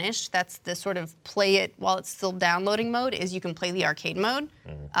not finished, that's the sort of play it while it's still downloading mode, is you can play the arcade mode.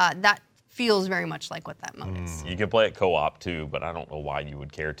 That feels very much like what that mode is. You can play it co-op too, but I don't know why you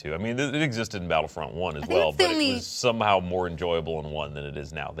would care to. I mean, it existed in Battlefront 1 as think well, it's the but only- it was somehow more enjoyable in 1 than it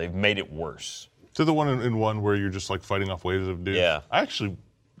is now. They've made it worse. To the one in one where you're just like fighting off waves of dudes. Yeah. I actually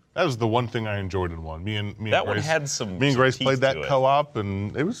That was the one thing I enjoyed in one. Me and That one Grace, had some Me and Grace teeth played that to it. co-op,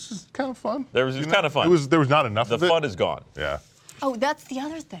 and it was just kind of fun. It was kind of fun. There was not enough The of it. fun is gone. Yeah. Oh, that's the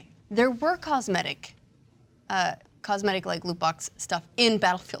other thing. There were cosmetic like loot box stuff in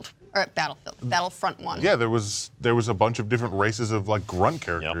Battlefront 1. Yeah, there was a bunch of different races of like grunt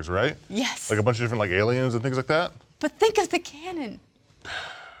characters, right? Yes. Like a bunch of different like aliens and things like that. But think of the canon.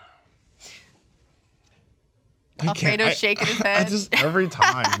 Alfredo's shaking his head. I just every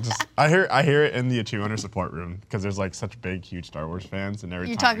time, I hear it in the Achievement support room because there's like such big, huge Star Wars fans, and every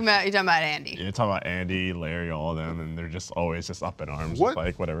You're time talking about Andy. you're talking about Andy, Larry, all of them, and they're just always just up in arms What? with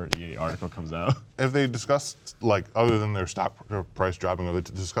like whatever EA article comes out. Have they discussed like other than their stock price dropping, have they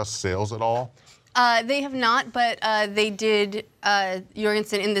discussed sales at all? They have not, but they did.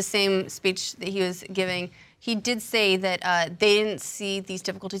 Jorgensen, in the same speech that he was giving, he did say that they didn't see these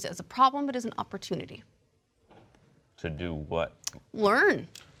difficulties as a problem, but as an opportunity. To do what? Learn.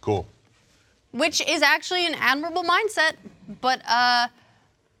 Cool. Which is actually an admirable mindset, but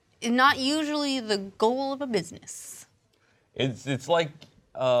not usually the goal of a business. It's like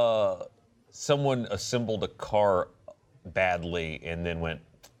someone assembled a car badly and then went,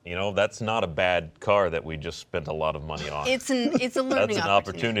 that's not a bad car that we just spent a lot of money on. It's a learning That's an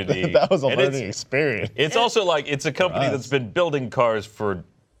opportunity. That was a And learning experience. It's also like it's a company us. that's been building cars for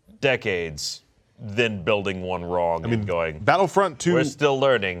decades, then building one wrong and going, Battlefront 2. we're still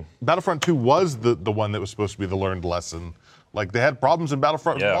learning. Battlefront 2 was the one that was supposed to be the learned lesson. Like they had problems in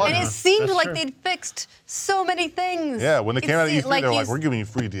Battlefront Yeah. 1. And it seemed That's like true. they'd fixed so many things. Yeah, when they came out of E3, they're like, you- we're giving you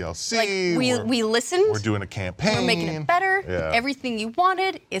free DLC. like we listened. We're doing a campaign. We're making it better. Yeah. Everything you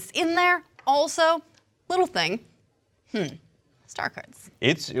wanted is in there. Also, little thing. Star cards.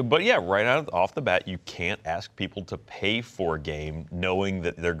 But yeah, right off the bat, you can't ask people to pay for a game knowing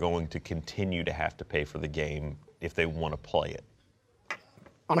that they're going to continue to have to pay for the game if they want to play it.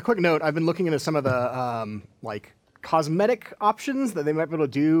 On a quick note, I've been looking into some of the like cosmetic options that they might be able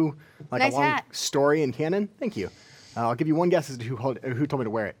to do, like Nice a long hat. story in canon. Thank you. I'll give you one guess as to who told me to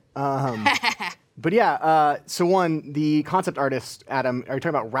wear it. But yeah, so the concept artist, Adam, are you talking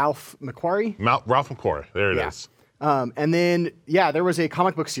about Ralph McQuarrie? Ralph McQuarrie. There it is. And then, there was a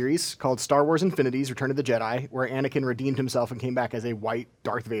comic book series called Star Wars Infinities, Return of the Jedi, where Anakin redeemed himself and came back as a white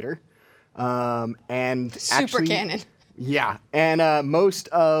Darth Vader. And Super actually, canon. Yeah, and most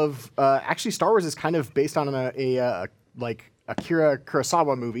of actually Star Wars is kind of based on a Akira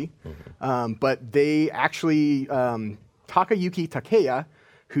Kurosawa movie, but they actually Takayuki Takeya,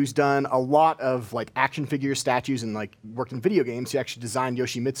 who's done a lot of like action figure statues and like worked in video games. He actually designed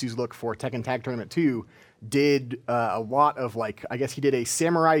Yoshimitsu's look for Tekken Tag Tournament 2. Did a lot of like I guess he did a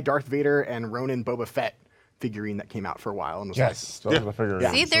samurai Darth Vader and Ronin Boba Fett figure that came out for a while and was Yes, those are the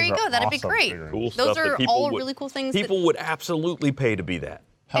figurines. See, there you Those go. are That'd be awesome great. figurines. Cool Those stuff that are people all would- really cool things. People would absolutely pay to be that.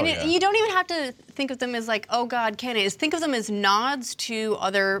 And yeah. you don't even have to think of them as like, oh God, canon. Think of them as nods to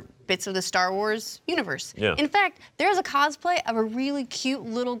other bits of the Star Wars universe. Yeah. In fact, there's a cosplay of a really cute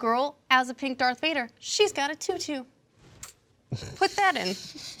little girl as a pink Darth Vader. She's got a tutu. Put that in.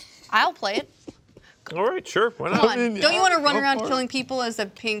 I'll play it. All right, sure. Why Come not? on. Don't you want to run go around for it. killing people as a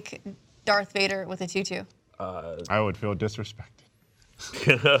pink Darth Vader with a tutu? I would feel disrespected.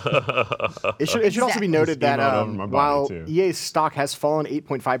 It should also be noted that Just emote over my body, while too. EA's stock has fallen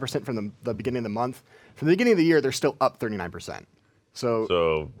 8.5% from the beginning of the month, from the beginning of the year, they're still up 39%.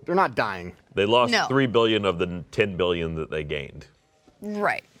 So they're not dying. They lost No. $3 billion of the $10 billion that they gained.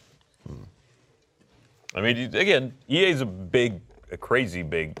 Right. I mean, again, EA's a crazy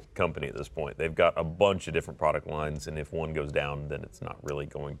big company at this point. They've got a bunch of different product lines, and if one goes down, then it's not really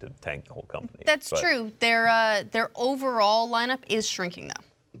going to tank the whole company. That's But true. Their overall lineup is shrinking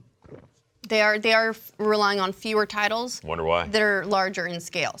though. They are relying on fewer titles. Wonder why. That are larger in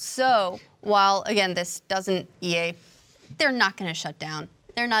scale. So while again this doesn't EA, they're not going to shut down.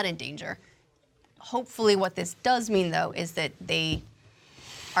 They're not in danger. Hopefully, what this does mean though is that they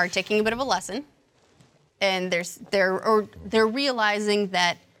are taking a bit of a lesson, and they're realizing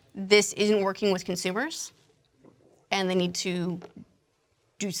that this isn't working with consumers, and they need to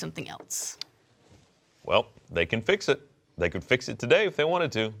do something else. Well, they can fix it. They could fix it today if they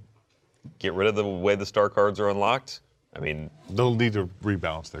wanted to. Get rid of the way the star cards are unlocked. I mean, They'll need to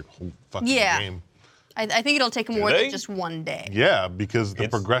rebalance their whole fucking Yeah. game. I think it'll take more they? than just one day. Yeah, because the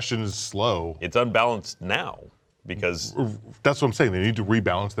It's- progression is slow. it's unbalanced now because. That's what I'm saying. They need to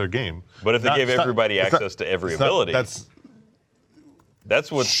rebalance their game. But if they gave it's not- everybody it's not- access to every it's not- ability, that's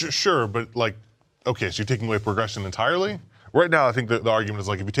that's what. sure, but like, okay, so you're taking away progression entirely. Right now, I think the argument is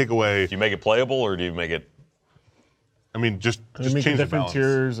like if you take away, Do you make it playable or do you make it? I mean, just They make change the different balance.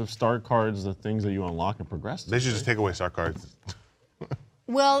 tiers of star cards, the things that you unlock and progress. They should just take away star cards.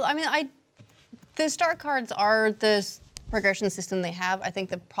 Well, I mean, the star cards are the progression system they have. I think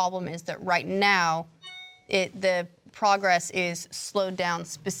the problem is that right now, the progress is slowed down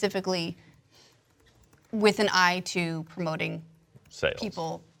specifically with an eye to promoting Sales.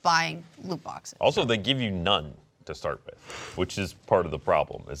 people buying loot boxes. Also, they give you none to start with, which is part of the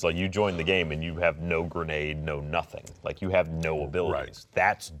problem. It's like you join the game and you have no grenade, no nothing. Like you have no abilities. Right.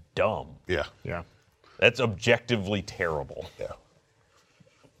 That's dumb. Yeah. Yeah. That's objectively terrible. Yeah.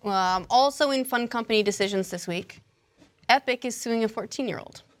 Also in fun company decisions this week, Epic is suing a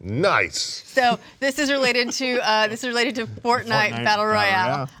 14-year-old. Nice. So this is related to Fortnite Fortnite Battle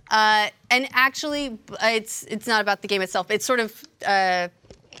Royale, and actually it's not about the game itself. It's sort of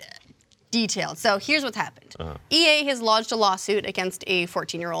detailed. So here's what's happened. EA has lodged a lawsuit against a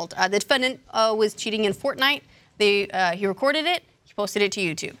 14-year-old. The defendant was cheating in Fortnite. He recorded it. He posted it to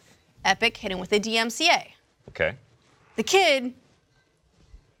YouTube. Epic hit him with a DMCA. Okay. The kid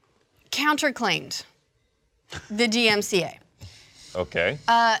counterclaimed the DMCA. Okay.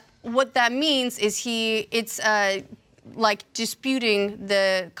 What that means is it's like disputing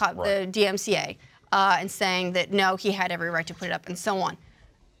the DMCA and saying that no, he had every right to put it up and so on.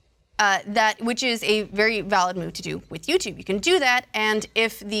 Which is a very valid move to do with YouTube. You can do that, and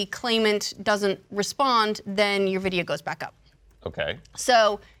if the claimant doesn't respond, then your video goes back up. Okay.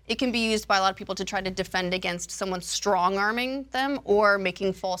 So it can be used by a lot of people to try to defend against someone strong-arming them or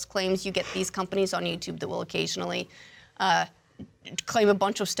making false claims. You get these companies on YouTube that will occasionally claim a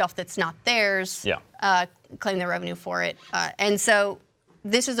bunch of stuff that's not theirs, claim their revenue for it. And so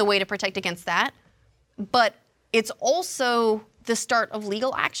this is a way to protect against that. But it's also the start of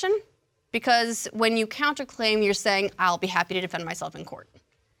legal action, because when you counterclaim, you're saying, I'll be happy to defend myself in court.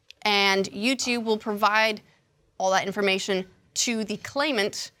 And YouTube will provide all that information to the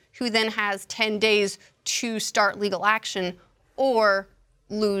claimant, who then has 10 days to start legal action or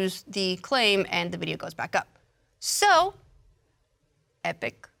lose the claim and the video goes back up. So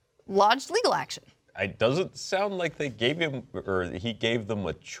Epic lodged legal action. It doesn't sound like they gave him, or he gave them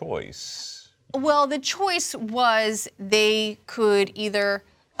a choice. Well, the choice was they could either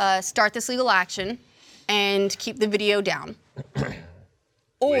start this legal action and keep the video down,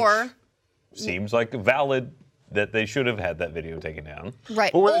 or Seems like valid that they should have had that video taken down.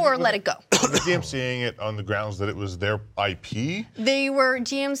 right, Well, or let it go. The DMCAing it on the grounds that it was their IP. They were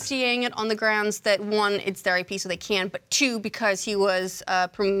DMCAing it on the grounds that one, it's their IP, so they can, but two, because he was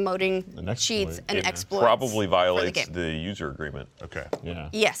promoting exploit. cheats and It exploits. probably violates for the game. the user agreement. Okay. Yeah.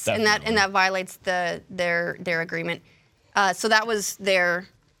 Yes, and Definitely. that violates their agreement. So that was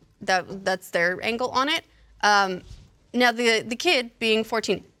that's their angle on it. Now the kid being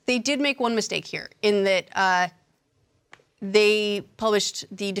 14, they did make one mistake here in that they published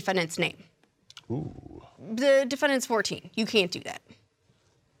the defendant's name. Ooh. The defendant's 14. You can't do that.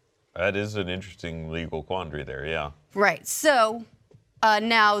 That is an interesting legal quandary there, yeah. Right. So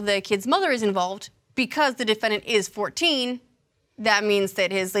now the kid's mother is involved because the defendant is 14. That means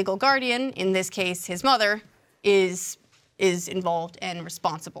that his legal guardian, in this case his mother, is involved and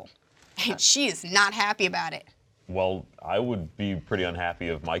responsible. And she is not happy about it. Well, I would be pretty unhappy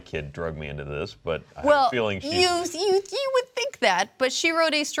if my kid drug me into this, but I have Well, a feeling she's... you would think that, but she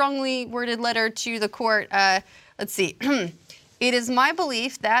wrote a strongly worded letter to the court. Let's see. It is my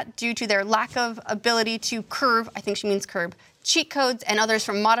belief that due to their lack of ability to curb, I think she means curb, cheat codes and others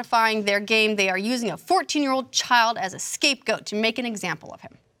from modifying their game, they are using a 14-year-old child as a scapegoat to make an example of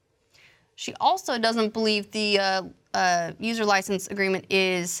him. She also doesn't believe the user license agreement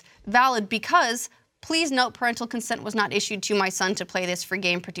is valid because, please note, parental consent was not issued to my son to play this free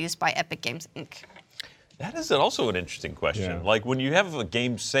game produced by Epic Games, Inc. That is also an interesting question. Yeah. Like, when you have a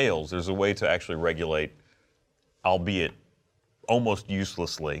game sales, there's a way to actually regulate, albeit almost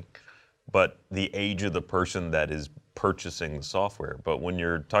uselessly, but the age of the person that is purchasing the software. But when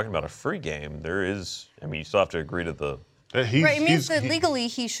you're talking about a free game, there is, I mean, you still have to agree to the... Right, it means that legally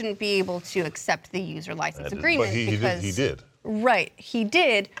he shouldn't be able to accept the user license agreement. But he did. Right, he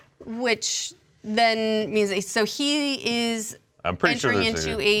did, which then means so he is I'm pretty sure entering there's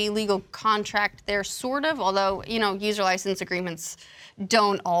into a legal contract there, sort of. Although user license agreements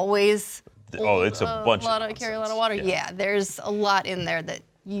don't always. Oh, it's a bunch of carry a lot of water. Yeah, there's a lot in there that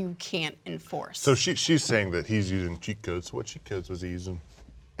you can't enforce. So she's saying that he's using cheat codes. So what cheat codes was he using?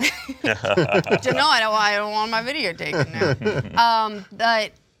 No, I don't want my video taken now.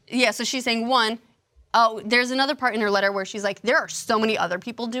 But yeah, so she's saying there's another part in her letter where she's like, there are so many other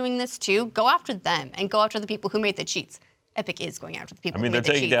people doing this too. Go after them and go after the people who made the cheats. Epic is going after the people. I mean, who they're made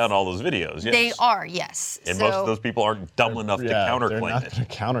the taking cheats. down all those videos. Yes. They are, yes. And So- most of those people aren't dumb enough to They're counterclaim not it. going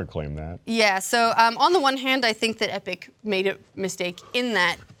to counterclaim that. Yeah, so on the one hand, I think that Epic made a mistake in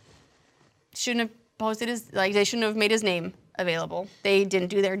that shouldn't have posted they shouldn't have made his name available. They didn't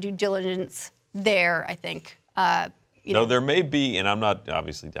do their due diligence there, I think. No, there may be, and I'm not,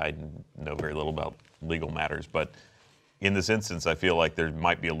 obviously, I know very little about legal matters, but in this instance, I feel like there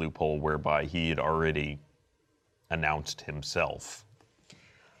might be a loophole whereby he had already announced himself.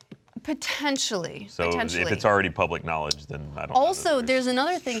 Potentially. So potentially. if it's already public knowledge, then I don't know. Also, that there's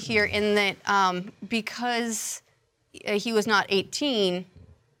another thing here in that because he was not 18,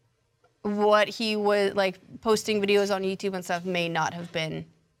 what he was like posting videos on YouTube and stuff may not have been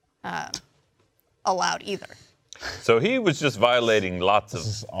allowed either. So he was just violating lots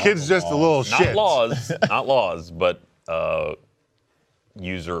of Kid's just a little not shit. laws, but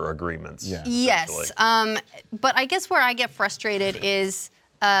user agreements. Yeah. Yes, essentially. but I guess where I get frustrated is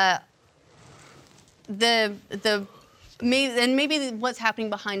maybe what's happening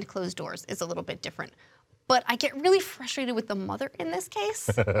behind closed doors is a little bit different. But I get really frustrated with the mother in this case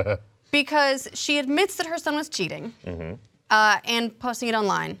because she admits that her son was cheating and posting it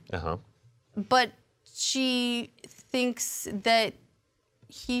online, Uh-huh. but she thinks that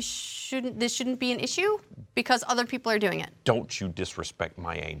this shouldn't be an issue because other people are doing it. Don't you disrespect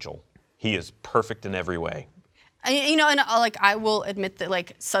my angel. He is perfect in every way. I will admit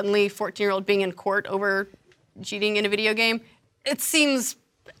that suddenly 14-year-old being in court over cheating in a video game, it seems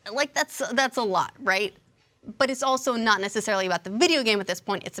like that's a lot, right? But it's also not necessarily about the video game at this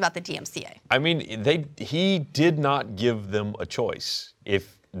point, it's about the DMCA. I mean, he did not give them a choice.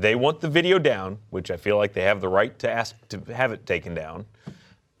 If they want the video down, which I feel like they have the right to ask to have it taken down,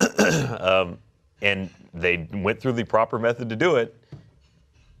 and they went through the proper method to do it,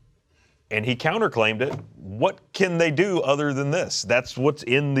 and he counterclaimed it, what can they do other than this? That's what's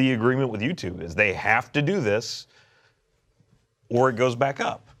in the agreement with YouTube, is they have to do this or it goes back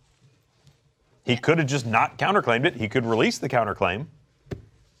up. He could have just not counterclaimed it. He could release the counterclaim.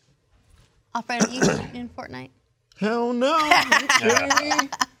 Alfredo, you in Fortnite? Hell no. Are you kidding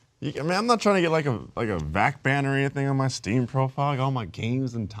me? I mean, I'm not trying to get like a VAC ban or anything on my Steam profile, like all my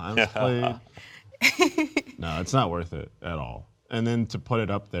games and times played. No, it's not worth it at all. And then to put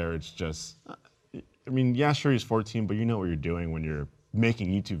it up there, it's just, I mean, yeah, sure, he's 14, but you know what you're doing when you're making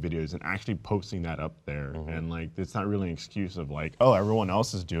YouTube videos and actually posting that up there. And it's not really an excuse of oh, everyone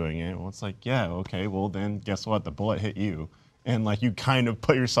else is doing it. Well, it's yeah, okay, well then guess what? The bullet hit you. And you kind of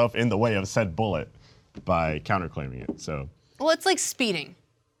put yourself in the way of said bullet by counterclaiming it, so. Well, it's like speeding.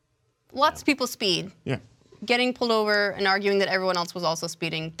 Lots of people speed. Yeah. Getting pulled over and arguing that everyone else was also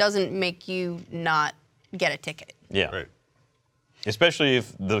speeding doesn't make you not get a ticket. Yeah. Right. Especially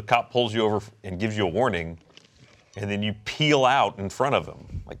if the cop pulls you over and gives you a warning, and then you peel out in front of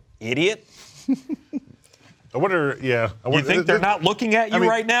him. Idiot. I wonder, yeah. You think they're not looking at you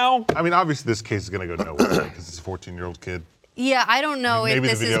right now? I mean, obviously this case is going to go nowhere because it's a 14-year-old kid. Yeah, I don't know if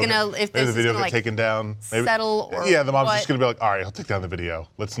this is gonna maybe the video get taken down. Maybe, settle or yeah, the mom's what. just gonna be like, all right, I'll take down the video.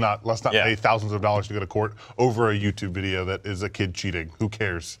 Let's not Yeah. pay thousands of dollars to go to court over a YouTube video that is a kid cheating. Who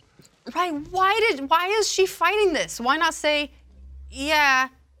cares? Right? Why is she fighting this? Why not say, yeah,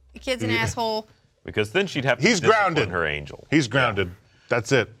 the kid's an asshole. Because then she'd have to He's discipline grounded. her angel. He's grounded.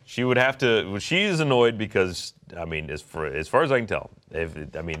 That's it. She would have to. She's annoyed because I mean, as far as I can tell,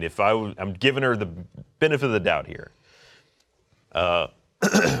 I'm giving her the benefit of the doubt here.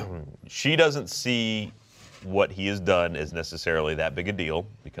 She doesn't see what he has done as necessarily that big a deal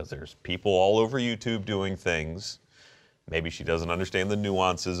because there's people all over YouTube doing things. Maybe she doesn't understand the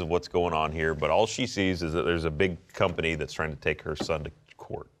nuances of what's going on here, but all she sees is that there's a big company that's trying to take her son to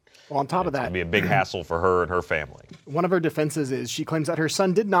court. Well, on top of It's that, gonna be a big hassle for her and her family. one of her defenses is she claims that her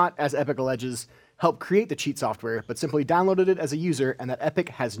son did not, as Epic alleges, help create the cheat software, but simply downloaded it as a user, and that Epic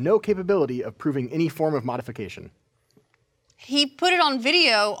has no capability of proving any form of modification. He put it on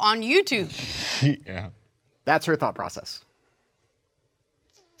video on YouTube. Yeah. That's her thought process.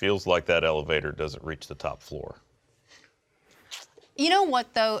 Feels like that elevator doesn't reach the top floor. You know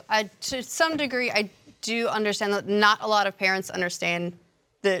what, though? To some degree, I do understand that not a lot of parents understand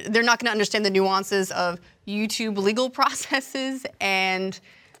they're not going to understand the nuances of YouTube legal processes and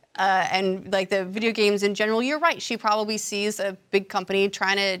the video games in general. You're right. She probably sees a big company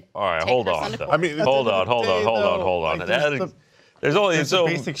trying to. All right, take hold her on. son to though. court. I mean, hold on. There's only There's so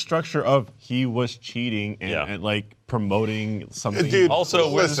the basic structure of he was cheating and promoting something. Dude, also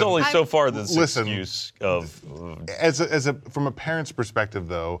there's listen. only so far this Listen. excuse of From a parent's perspective,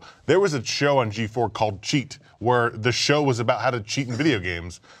 though, there was a show on G4 called Cheat, where the show was about how to cheat in video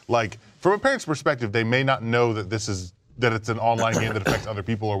games. From a parent's perspective, they may not know that this is that it's an online game that affects other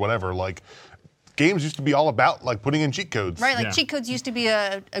people or whatever. Like, games used to be all about like putting in cheat codes. Right, like cheat codes used to be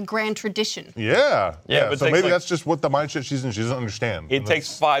a grand tradition. Yeah. but So takes, maybe like- that's just what the mindset she's in. She doesn't understand. It And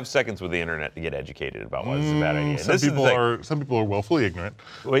takes 5 seconds with the internet to get educated about why this is a bad idea. And some this is the people thing. some people are willfully ignorant.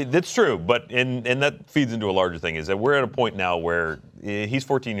 Wait, that's true, but and that feeds into a larger thing, is that we're at a point now where he's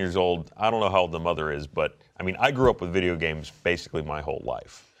 14 years old. I don't know how old the mother is, but I mean, I grew up with video games basically my whole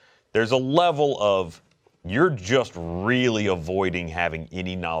life. There's a level of you're just really avoiding having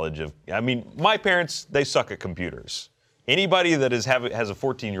any knowledge of. I mean, my parents, they suck at computers. Anybody that has a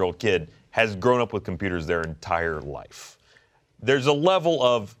 14-year-old kid has grown up with computers their entire life. There's a level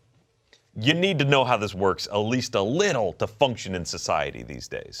of you need to know how this works at least a little to function in society these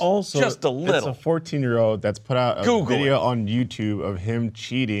days. Also, just a little. It's a 14-year-old that's put out a Google video it. on YouTube of him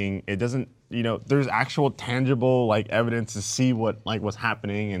cheating. It doesn't, there's actual tangible like evidence to see what's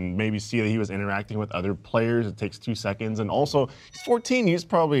happening and maybe see that he was interacting with other players. It takes 2 seconds, and also he's 14. He's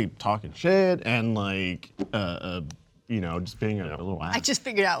probably talking shit and just being a little ass. I just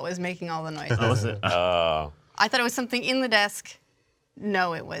figured out what was making all the noise. Oh, was it? I thought it was something in the desk.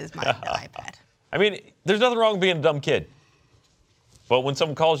 No, it was my iPad. I mean, there's nothing wrong with being a dumb kid. But when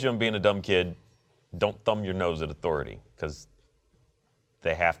someone calls you on being a dumb kid, don't thumb your nose at authority, because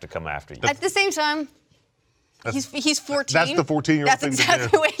they have to come after you. At the same time, he's 14. That's the 14-year-old That's thing to exactly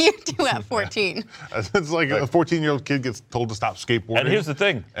do. what you do at 14. It's like a 14-year-old kid gets told to stop skateboarding. And here's the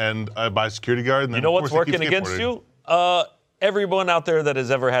thing. And by a security guard. And then You know of what's course they working keep against skateboarding. you? Everyone out there that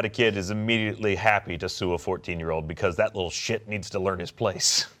has ever had a kid is immediately happy to sue a 14-year-old because that little shit needs to learn his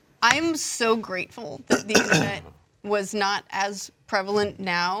place. I'm so grateful that the internet was not as prevalent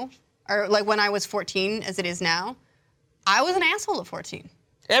now, or like when I was 14 as it is now. I was an asshole at 14.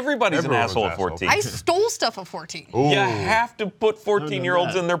 Everybody's Everyone's an asshole an at asshole. 14. I stole stuff at 14. You have to put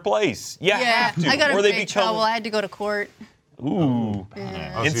 14-year-olds in their place. You have to, I got or in they big become. trouble. I had to go to court. Ooh.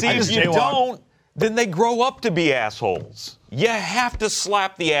 Yeah. And see, I if just you jaywalked. don't, then they grow up to be assholes. You have to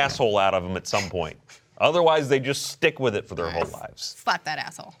slap the asshole out of them at some point. Otherwise, they just stick with it for their whole lives. Slap that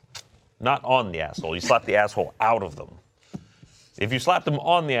asshole. Not on the asshole. You slap the asshole out of them. If you slap them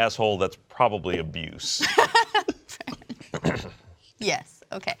on the asshole, that's probably abuse. Yes.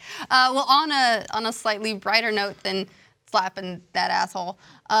 Okay. Well, on a slightly brighter note than slapping that asshole.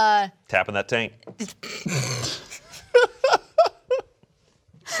 Tapping that tank.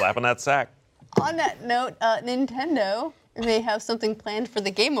 Slapping that sack. On that note, Nintendo, they have something planned for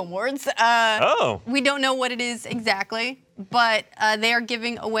the Game Awards. We don't know what it is exactly, but they are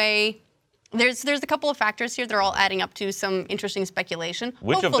giving away. There's a couple of factors here. They're all adding up to some interesting speculation.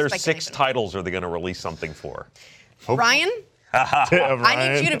 Which of hopeful their 6 speculation. titles are they going to release something for? Ryan,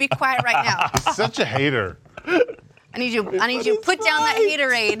 I need you to be quiet right now. Such a hater. I need you to put down that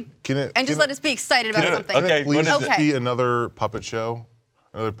haterade and just let us be excited about something. Can Okay, it please what is it? just be another puppet show?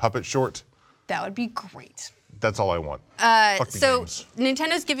 Another puppet short? That would be great. That's all I want. Fuck the So games.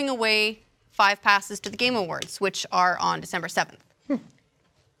 Nintendo's giving away 5 passes to the Game Awards, which are on December 7th.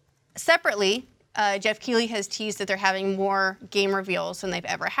 Separately, Jeff Keighley has teased that they're having more game reveals than they've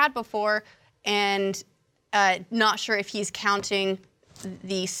ever had before, and not sure if he's counting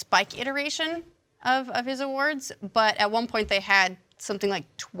the Spike iteration of his awards, but at one point they had something like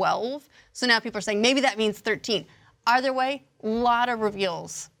 12. So now people are saying maybe that means 13. Either way, a lot of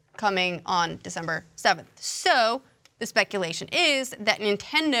reveals coming on December 7th. So the speculation is that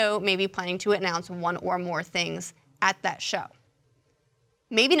Nintendo may be planning to announce 1 or more things at that show.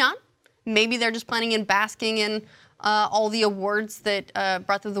 Maybe not. Maybe they're just planning on basking in all the awards that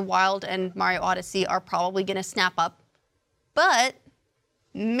Breath of the Wild and Mario Odyssey are probably going to snap up. But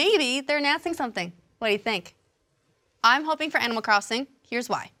maybe they're announcing something. What do you think? I'm hoping for Animal Crossing. Here's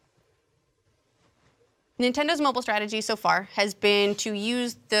why. Nintendo's mobile strategy so far has been to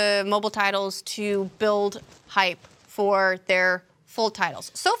use the mobile titles to build hype for their full titles.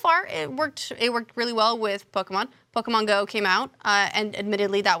 So far, it worked really well with Pokemon. Pokemon Go came out, and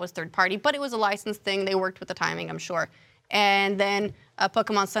admittedly that was third party, but it was a licensed thing. They worked with the timing, I'm sure. And then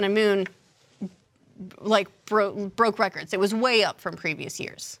Pokemon Sun and Moon broke records. It was way up from previous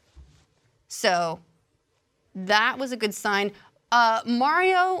years. So that was a good sign.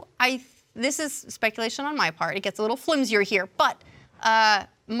 Mario, this is speculation on my part. It gets a little flimsier here, but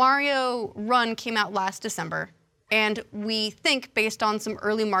Mario Run came out last December, and we think, based on some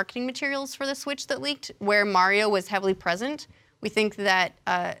early marketing materials for the Switch that leaked, where Mario was heavily present, we think that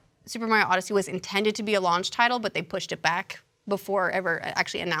Super Mario Odyssey was intended to be a launch title, but they pushed it back before ever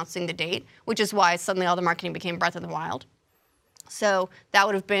actually announcing the date, which is why suddenly all the marketing became Breath of the Wild. So that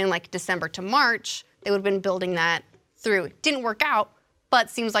would have been like December to March. They would have been building that through. It didn't work out, but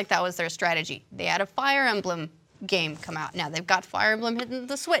seems like that was their strategy. They had a Fire Emblem game come out. Now they've got Fire Emblem hitting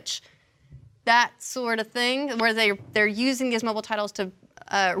the Switch. That sort of thing, where they're using these mobile titles to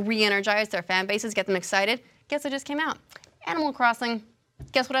re-energize their fan bases, get them excited. Guess what just came out? Animal Crossing.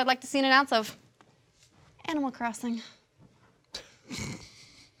 Guess what I'd like to see an announce of? Animal Crossing.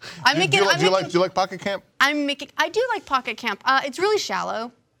 Do you like Pocket Camp? I do like Pocket Camp. It's really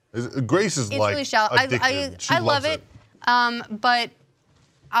shallow. Grace is It's like really shallow. addicted. She I love loves it. But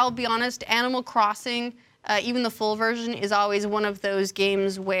I'll be honest, Animal Crossing, even the full version, is always one of those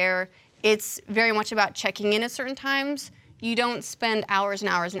games where it's very much about checking in at certain times. You don't spend hours and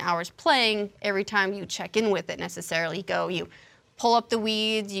hours and hours playing every time you check in with it necessarily. You pull up the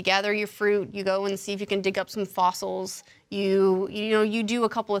weeds, you gather your fruit, you go and see if you can dig up some fossils. You do a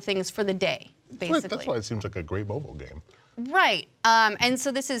couple of things for the day, basically. That's why it seems like a great mobile game. Right. And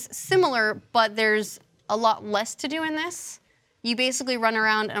so this is similar, but there's a lot less to do in this. You basically run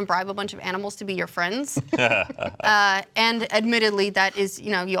around and bribe a bunch of animals to be your friends. And admittedly, that is,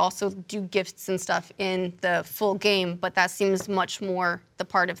 you also do gifts and stuff in the full game, but that seems much more the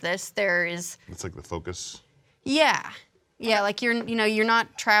part of this. It's like the focus. Yeah. Yeah, like you're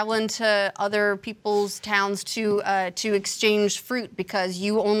not traveling to other people's towns to exchange fruit because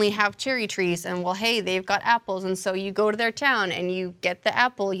you only have cherry trees, and well, hey, they've got apples, and so you go to their town and you get the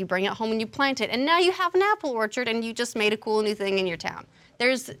apple, you bring it home and you plant it, and now you have an apple orchard, and you just made a cool new thing in your town.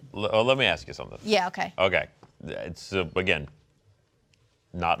 Let me ask you something. Yeah, okay. Okay, it's again,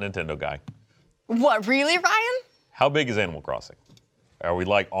 not Nintendo guy. What, really, Ryan? How big is Animal Crossing? Are we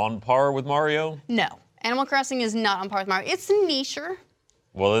like on par with Mario? No. Animal Crossing is not on par with Mario. It's nicher,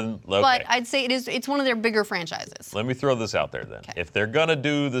 Well then, okay. but I'd say it's one of their bigger franchises. Let me throw this out there then. Okay. If they're gonna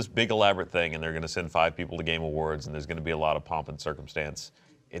do this big elaborate thing and they're gonna send 5 people to Game Awards and there's gonna be a lot of pomp and circumstance,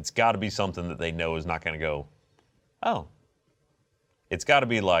 it's gotta be something that they know is not gonna go, oh. It's gotta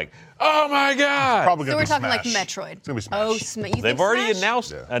be like, oh my God! Probably So gonna we're be talking like Smash. Metroid. It's gonna be Smash. Oh, you They've think already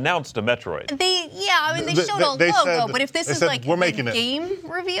Smash? announced a Metroid. They showed a they logo, said- but if this they is said, like "We're the making it." game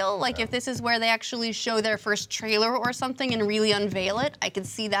reveal, like if this is where they actually show their first trailer or something and really unveil it, I could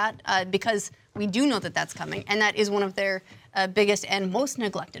see that because we do know that that's coming, and that is one of their biggest and most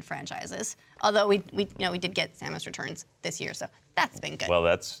neglected franchises. Although we did get Samus Returns this year, so that's been good. Well,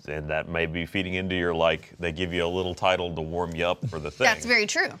 that may be feeding into your they give you a little title to warm you up for the thing. That's very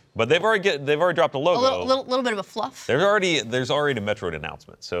true. But they've already dropped a logo. A little bit of a fluff. There's already a Metroid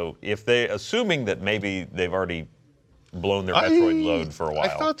announcement. So if assuming that maybe they've already blown their Metroid load for a while. I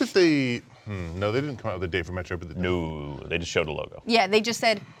thought that no, they didn't come out with a date for Metroid, but No, they just showed a logo. Yeah, they just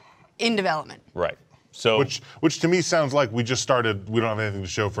said in development. Right. So which to me sounds like we just started. We don't have anything to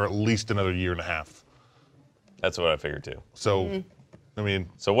show for at least another year and a half. that's what I figured too. So, I mean,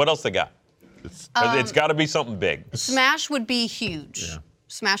 So what else they got? It's got to be something big. Smash would be huge. Yeah.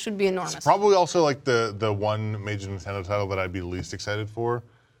 Smash would be enormous. probably also like the one major Nintendo title that I'd be least excited for.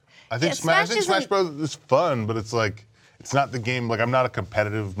 I think Yeah, Smash Smash isn't- Bros. Is fun, but it's like it's not the game. Like I'm not a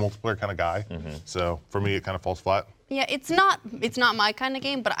competitive multiplayer kind of guy, so for me it kind of falls flat. Yeah, it's not my kind of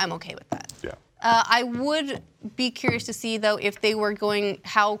game, but I'm okay with that. Yeah. I would be curious to see though if they were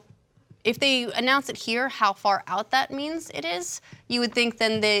if they announce it here, how far out that means it is. You would think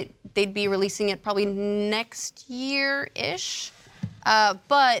then they'd be releasing it probably next year-ish.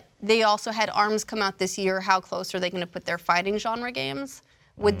 But they also had ARMS come out this year. How close are they going to put their fighting genre games?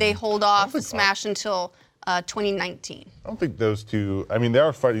 Would they hold off think Smash until 2019? I don't think those two. I mean, they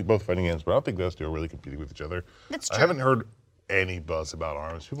are both fighting games, but I don't think those two are really competing with each other. That's I true. haven't heard any buzz about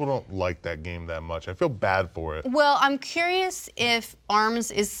ARMS. People don't like that game that much. I feel bad for it. Well, I'm curious if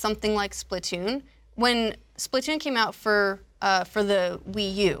ARMS is something like Splatoon. When Splatoon came out for the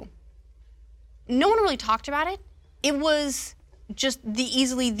Wii U, no one really talked about it. It was just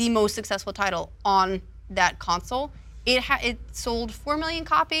easily the most successful title on that console. It sold 4 million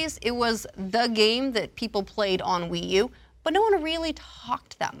copies. It was the game that people played on Wii U, but no one really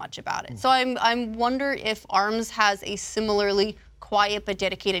talked that much about it. So I wonder if ARMS has a similarly quiet but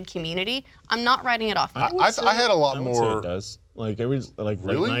dedicated community. I'm not writing it off. I had a lot I would say more. it does. Like late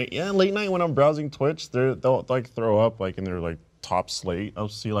Really? night. Yeah, late night when I'm browsing Twitch, they'll like throw up like in their like top slate. I'll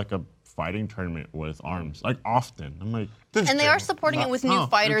see like a fighting tournament with ARMS like often. I'm like, And they are supporting it with new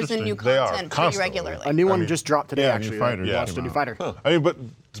fighters and new interesting. They are, content pretty constantly. regularly. A new one mean, just dropped today, yeah, actually. new fighter Right? just Launched a came new out. fighter. I mean, but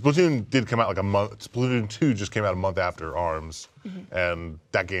Splatoon did come out like a month. Splatoon 2 just came out a month after ARMS, and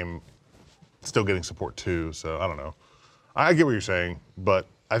that game still getting support too. So I don't know. I get what you're saying, but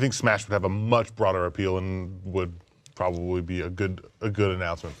I think Smash would have a much broader appeal and would probably be a good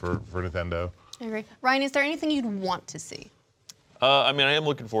announcement for Nintendo. I agree. Ryan, is there anything you'd want to see? I mean, I am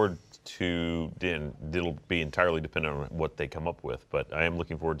looking forward to, and it'll be entirely dependent on what they come up with, but I am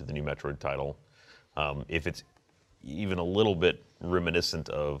looking forward to the new Metroid title. If it's even a little bit reminiscent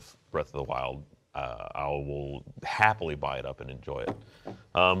of Breath of the Wild, I will happily buy it up and enjoy it.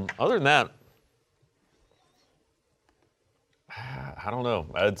 Other than that, I don't know.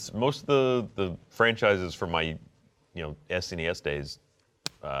 It's most of the franchises from my, SNES days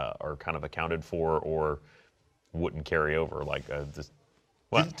are kind of accounted for or wouldn't carry over. Like just.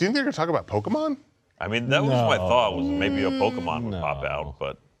 Do you think they're going to talk about Pokemon? I mean, that was my thought. Was maybe a Pokemon would pop out,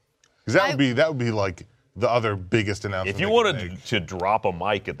 but because that would be like the other biggest announcement. if you wanted to drop a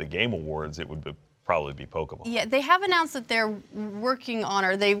mic at the Game Awards, it would probably be Pokemon. Yeah, they have announced that they're working on,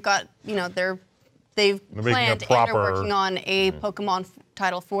 or they've got, they've planned and are working on a Pokemon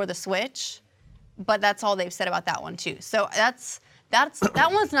title for the Switch, but that's all they've said about that one too. So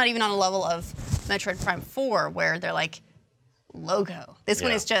that one's not even on a level of Metroid Prime 4 where they're like logo. This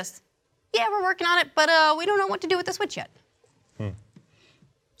one is just, we're working on it, but we don't know what to do with the Switch yet.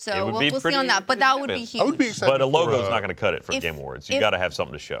 So we'll see on that, but that would be huge. I would be excited. But a logo's not going to cut it for Game Awards. You got to have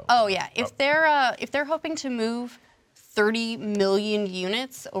something to show. Oh yeah, if they're hoping to move 30 million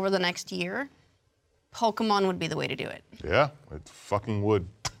units over the next year, Pokemon would be the way to do it. Yeah, it fucking would.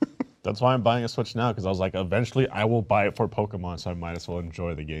 That's why I'm buying a Switch now, because I was like, eventually I will buy it for Pokemon, so I might as well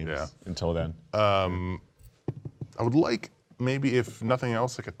enjoy the games until then. I would like, maybe if nothing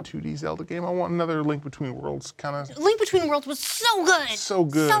else, like a 2D Zelda game. I want another Link Between Worlds kind of. Link Between Worlds was so good. So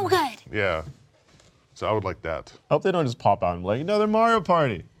good. So good. Yeah. So I would like that. I hope they don't just pop out and be like, another Mario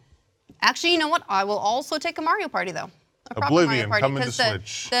Party. Actually, you know what? I will also take a Mario Party though. A proper Oblivion Mario Party, coming to because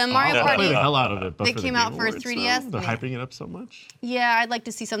Switch. The Mario I'll Party. play the hell out of it. But They for the came Game out for Awards, 3DS, They're yeah. hyping it up so much. Yeah, I'd like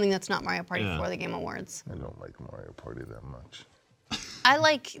to see something that's not Mario Party Yeah. for the Game Awards. I don't like Mario Party that much. I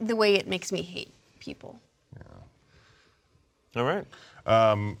like the way it makes me hate people. All right.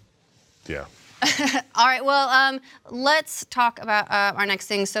 Yeah. All right, well, let's talk about our next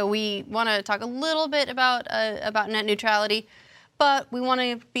thing. So we want to talk a little bit about net neutrality, but we want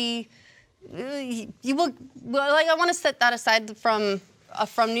to be. I want to set that aside from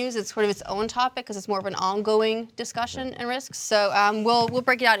news. It's sort of its own topic because it's more of an ongoing discussion and risks. So we'll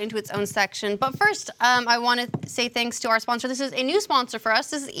break it out into its own section. But first, I want to say thanks to our sponsor. This is a new sponsor for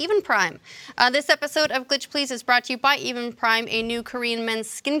us. This is Even Prime. This episode of Glitch Please is brought to you by Even Prime, a new Korean men's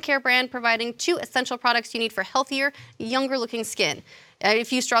skincare brand providing 2 essential products you need for healthier, younger-looking skin.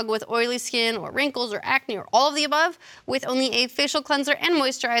 If you struggle with oily skin or wrinkles or acne or all of the above, with only a facial cleanser and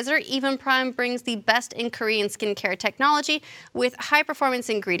moisturizer, Even Prime brings the best in Korean skincare technology with high-performance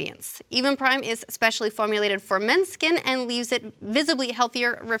ingredients. Even Prime is specially formulated for men's skin and leaves it visibly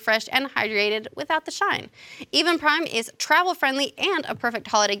healthier, refreshed, and hydrated without the shine. Even Prime is travel-friendly and a perfect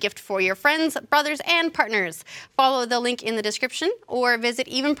holiday gift for your friends, brothers, and partners. Follow the link in the description or visit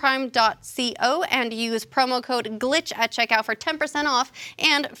evenprime.co and use promo code GLITCH at checkout for 10% off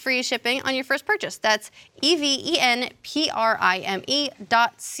and free shipping on your first purchase. That's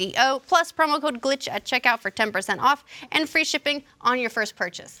evenprime.co plus promo code GLITCH at checkout for 10% off and free shipping on your first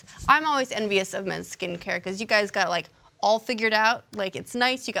purchase. I'm always envious of men's skincare because you guys got like all figured out. Like it's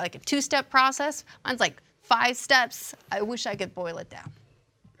nice. You got like a 2-step process. Mine's like 5 steps. I wish I could boil it down.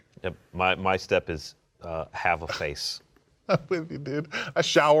 Yep. My step is have a face. I'm with you, dude. A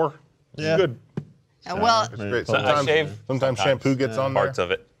shower. Yeah. Good. Well, It's great. I shave Sometimes shampoo gets on there. Parts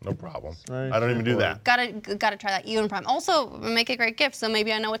of it. No problem. Right. I don't even do that. gotta try that Even Prime. Also, make a great gift, so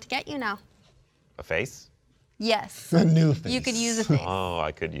maybe I know what to get you now. A face? Yes. A new face. You could use a face. Oh,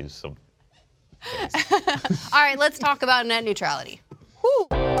 I could use some. All right, let's talk about net neutrality. Whew.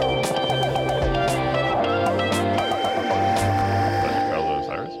 Carlos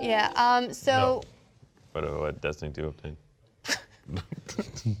Osiris? Yeah, so What Destiny 2 obtained?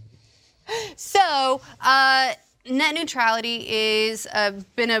 net neutrality is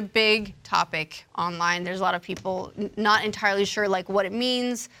been a big topic online. There's a lot of people not entirely sure like what it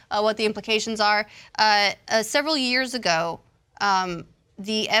means, what the implications are. Several years ago,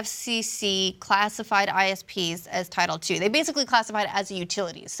 the FCC classified ISPs as Title II. They basically classified it as a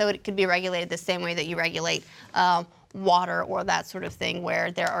utility, so it could be regulated the same way that you regulate water or that sort of thing, where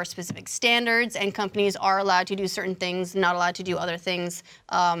there are specific standards and companies are allowed to do certain things, not allowed to do other things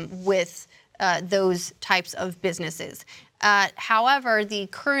with those types of businesses. However, the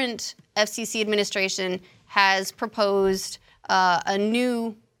current FCC administration has proposed a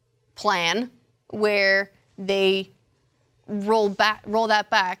new plan where they roll that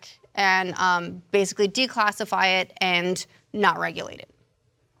back and basically declassify it and not regulate it.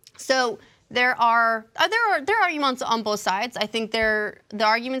 So there are arguments on both sides. I think the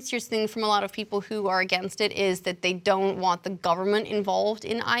arguments you're seeing from a lot of people who are against it is that they don't want the government involved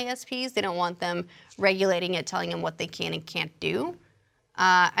in ISPs. They don't want them regulating it, telling them what they can and can't do.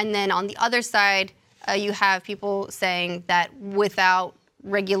 And then on the other side, you have people saying that without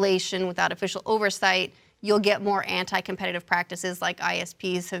regulation, without official oversight, you'll get more anti-competitive practices like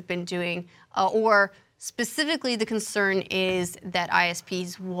ISPs have been doing, or specifically the concern is that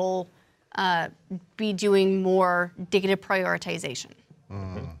ISPs will be doing more data prioritization.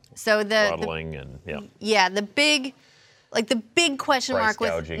 So Throttling the big question Price mark with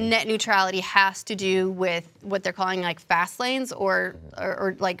gouging. net neutrality has to do with what they're calling like fast lanes or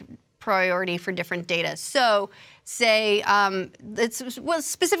like priority for different data. So say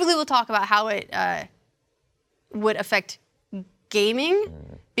specifically we'll talk about how it would affect gaming,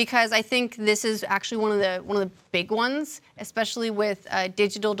 because I think this is actually one of the big ones, especially with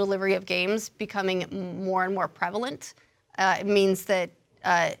digital delivery of games becoming more and more prevalent. It means that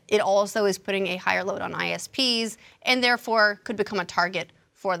it also is putting a higher load on ISPs, and therefore could become a target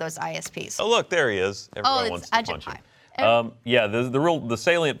for those ISPs. Oh, look, there he is. Everyone it's wants to punch Ajit him. The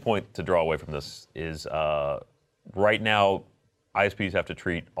salient point to draw away from this is right now, ISPs have to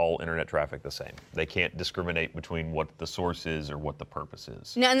treat all internet traffic the same. They can't discriminate between what the source is or what the purpose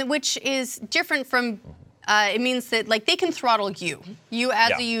is. Now, and which is different from. It means that like they can throttle you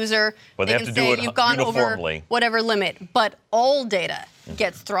as a user. But they have can to do say it you've gone over uniformly. whatever limit, but all data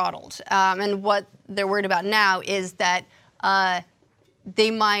gets throttled. And what they're worried about now is that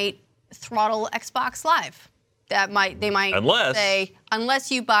they might throttle Xbox Live. They might say unless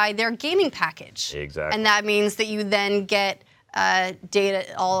you buy their gaming package. Exactly. And that means that you then get data,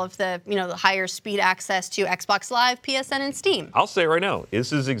 all of the the higher speed access to Xbox Live, PSN, and Steam. I'll say right now,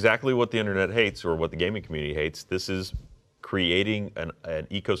 this is exactly what the internet hates, or what the gaming community hates. This is creating an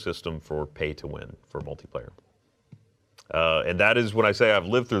ecosystem for pay to win for multiplayer. And that is when I say I've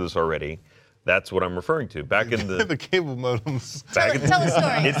lived through this already. That's what I'm referring to. Back in the the cable modems. Tell the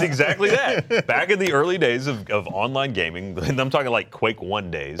story. It's exactly that. Back in the early days of online gaming, and I'm talking like Quake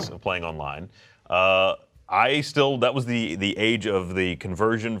 1 days of playing online, that was the age of the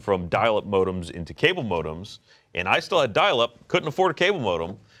conversion from dial-up modems into cable modems, and I still had dial-up, couldn't afford a cable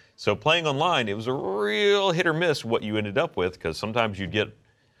modem, so playing online, it was a real hit or miss what you ended up with, because sometimes you'd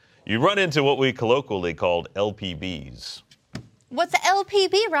run into what we colloquially called LPBs. What's a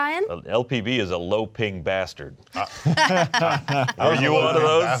LPB, Ryan? LPB is a low ping bastard. Are you one of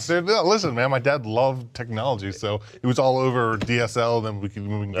those? Bastard. No, listen, man, my dad loved technology, so it was all over DSL. Then we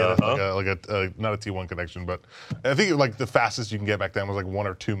can get it like a not a T1 connection, but I think like the fastest you can get back then was like 1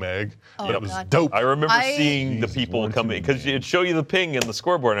 or 2 meg. But it was dope. I remember seeing the people come in, because it'd show you the ping in the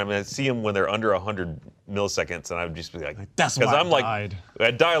scoreboard. And I'd see them when they're under 100 milliseconds, and I would just be like, that's why I'm like, died.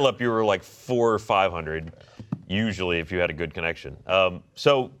 at dial-up, you were like 400 or 500. Usually, if you had a good connection.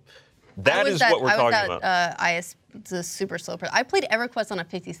 So that is what we're talking about. The super slow. I played EverQuest on a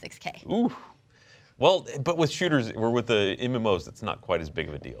 56K. Ooh. Well, but with shooters, or with the MMOs, it's not quite as big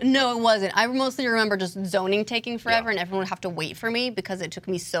of a deal. No, it wasn't. I mostly remember just zoning taking forever, and everyone would have to wait for me because it took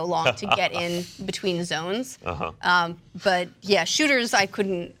me so long to get in between zones. But yeah, shooters, I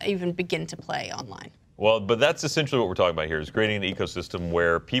couldn't even begin to play online. Well, but that's essentially what we're talking about here, is creating an ecosystem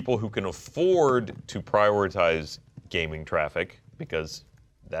where people who can afford to prioritize gaming traffic, because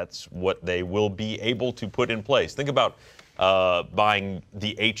that's what they will be able to put in place. Think about buying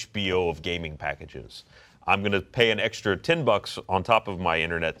the HBO of gaming packages. I'm going to pay an extra $10 on top of my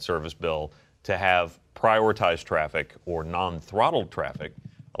internet service bill to have prioritized traffic or non-throttled traffic.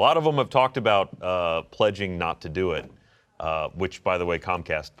 A lot of them have talked about pledging not to do it. Which, by the way,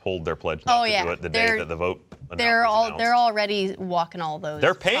 Comcast pulled their pledge not to do it the day that the vote They're announced. already walking all those.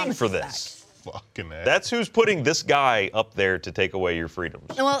 They're paying for this. Fucking heck. That's who's putting this guy up there to take away your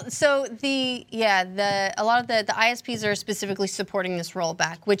freedoms. Well, so a lot of the ISPs are specifically supporting this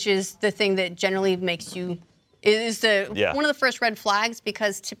rollback, which is the thing that generally makes you one of the first red flags,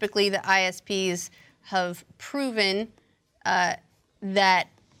 because typically the ISPs have proven that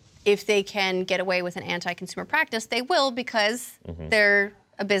if they can get away with an anti-consumer practice, they will, because they're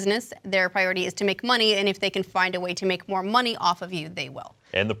a business. Their priority is to make money, and if they can find a way to make more money off of you, they will.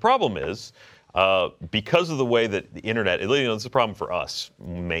 And the problem is, because of the way that the internet, it's a problem for us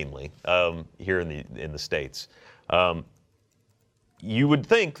mainly here in the States. You would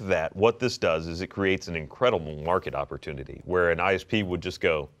think that what this does is it creates an incredible market opportunity where an ISP would just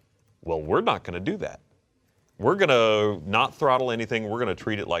go, well, we're not going to do that. We're going to not throttle anything. We're going to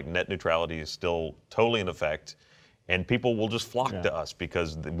treat it like net neutrality is still totally in effect, and people will just flock to us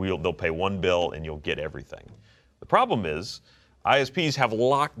because they'll pay one bill and you'll get everything. The problem is ISPs have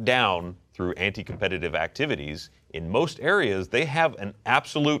locked down through anti-competitive activities. In most areas, they have an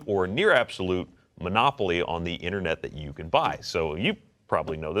absolute or near absolute monopoly on the internet that you can buy. So you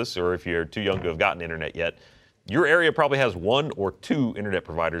probably know this, or if you're too young to have gotten internet yet, your area probably has 1 or 2 internet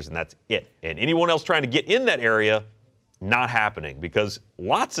providers, and that's it. And anyone else trying to get in that area, not happening, because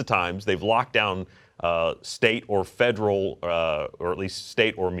lots of times they've locked down state or federal, or at least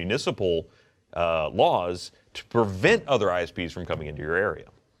state or municipal laws to prevent other ISPs from coming into your area.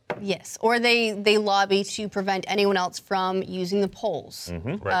 Yes, or they lobby to prevent anyone else from using the poles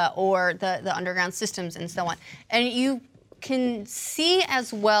or the underground systems and so on. And you can see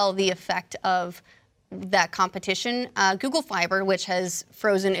as well the effect of that competition. Google Fiber, which has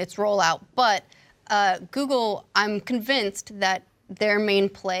frozen its rollout, but Google, I'm convinced that their main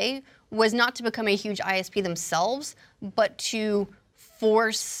play was not to become a huge ISP themselves, but to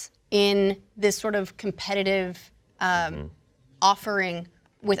force in this sort of competitive offering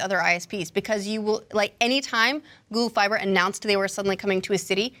with other ISPs, because you will, like, anytime Google Fiber announced they were suddenly coming to a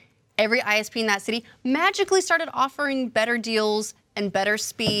city, every ISP in that city magically started offering better deals and better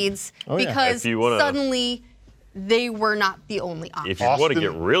speeds because suddenly they were not the only option. If you want to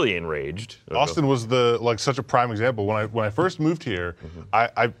get really enraged, Austin was such a prime example. When I first moved here,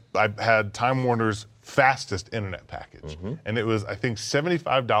 I had Time Warner's fastest internet package, and it was, I think,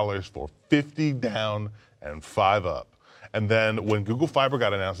 $75 for 50 down and 5 up. And then when Google Fiber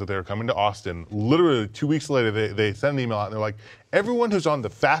got announced that they were coming to Austin, literally 2 weeks later, they sent an email out and they're like, everyone who's on the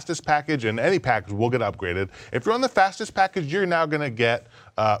fastest package and any package will get upgraded. If you're on the fastest package, you're now going to get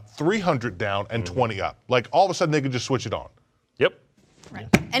 300 down and 20 up. Like, all of a sudden, they could just switch it on. Yep. Right.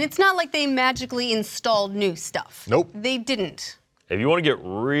 And it's not like they magically installed new stuff. Nope. They didn't. If you want to get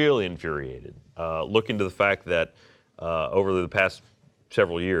really infuriated, look into the fact that over the past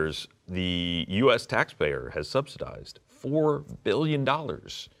several years, the U.S. taxpayer has subsidized $4 billion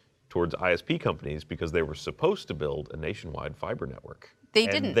towards ISP companies because they were supposed to build a nationwide fiber network. They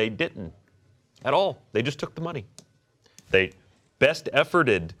didn't. And they didn't at all. They just took the money. They best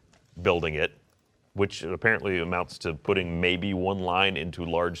efforted building it, which apparently amounts to putting maybe one line into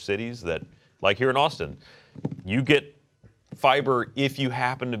large cities that, like here in Austin, you get fiber if you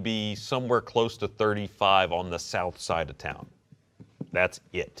happen to be somewhere close to 35 on the south side of town. That's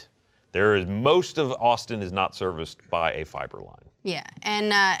it. Most of Austin is not serviced by a fiber line. Yeah,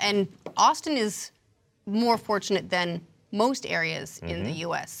 and Austin is more fortunate than most areas in the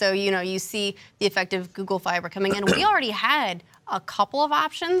U.S. So, you see the effect of Google Fiber coming in. We already had a couple of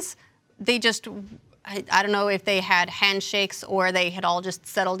options. They just, I don't know if they had handshakes or they had all just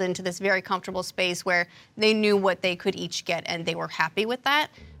settled into this very comfortable space where they knew what they could each get and they were happy with that.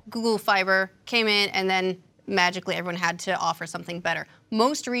 Google Fiber came in and then magically everyone had to offer something better.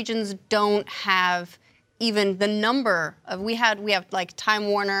 Most regions don't have even the number of, we have like Time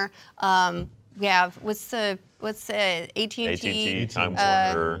Warner, we have, what's AT&T? AT&T, Time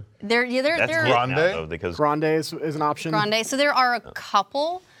Warner. They're Grande? Because Grande is an option. Grande. So there are a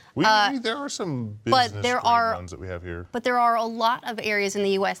couple. There are some business ones that we have here. But there are a lot of areas in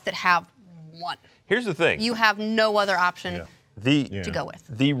the U.S. that have one. Here's the thing. You have no other option to go with.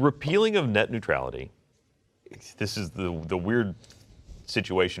 The repealing of net neutrality, this is the weird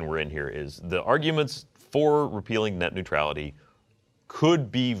situation we're in here, is the arguments for repealing net neutrality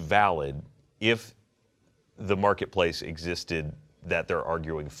could be valid if the marketplace existed that they're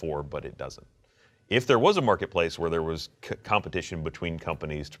arguing for, but it doesn't. If there was a marketplace where there was competition between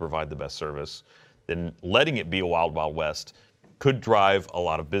companies to provide the best service, then letting it be a wild, wild west could drive a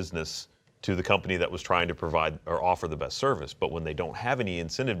lot of business to the company that was trying to provide or offer the best service. But when they don't have any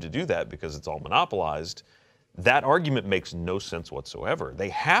incentive to do that because it's all monopolized, that argument makes no sense whatsoever. They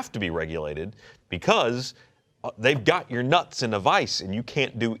have to be regulated because they've got your nuts in a vice and you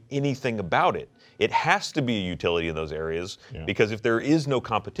can't do anything about it. It has to be a utility in those areas because if there is no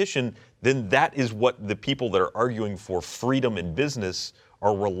competition, then that is what the people that are arguing for freedom in business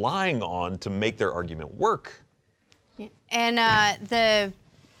are relying on to make their argument work. Yeah. And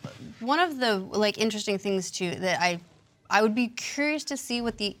one of the interesting things too that I would be curious to see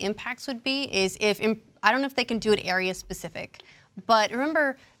what the impacts would be is if I don't know if they can do it area specific, but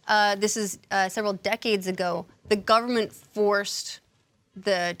remember this is several decades ago, the government forced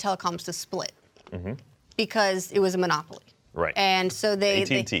the telecoms to split because it was a monopoly. Right. And so they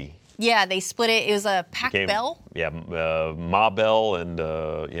AT&T. They split it. It was a Pac-Bell. Yeah, Ma Bell and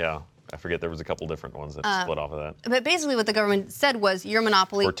I forget, there was a couple different ones that split off of that. But basically what the government said was, you're a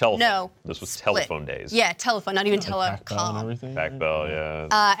monopoly. Or telephone. No. This was split. telephone days. Yeah, telephone, not even Pac-Bell and telecom. everything. Pac-Bell,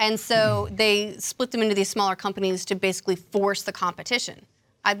 yeah. And so they split them into these smaller companies to basically force the competition.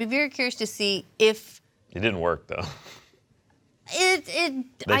 I'd be very curious to see if... It didn't work, though. They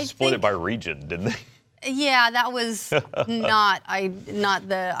They split it by region, didn't they? Yeah, that was not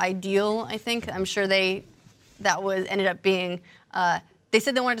the ideal, I think. I'm sure ended up being they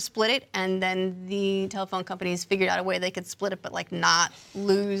said they wanted to split it, and then the telephone companies figured out a way they could split it, but like not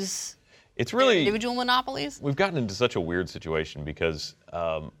lose It's their really individual monopolies. we've gotten into such a weird situation because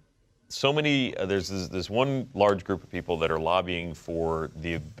so many there's this one large group of people that are lobbying for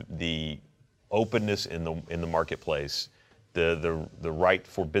the openness in the marketplace, the right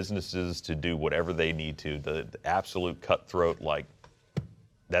for businesses to do whatever they need to, the absolute cutthroat, like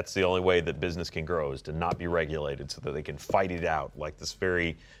that's the only way that business can grow is to not be regulated so that they can fight it out, like this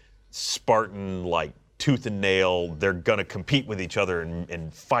very Spartan, like tooth and nail, they're gonna compete with each other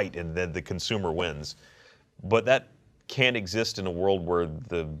and fight, and then the consumer wins. But that can't exist in a world where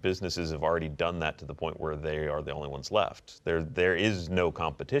the businesses have already done that to the point where they are the only ones left. There is no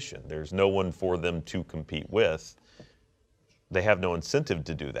competition. There's no one for them to compete with. They have no incentive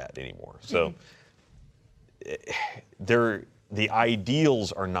to do that anymore. So the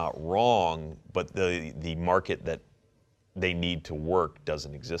ideals are not wrong, but the market that they need to work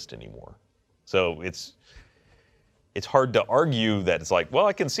doesn't exist anymore. So it's hard to argue that it's like, well,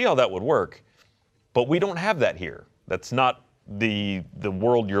 I can see how that would work, but we don't have that here. That's not the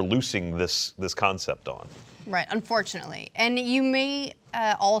world you're loosing this concept on. Right, unfortunately. And you may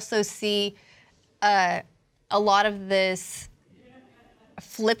also see a lot of this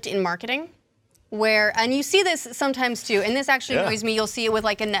flipped in marketing, and you see this sometimes too, and this actually annoys me. You'll see it with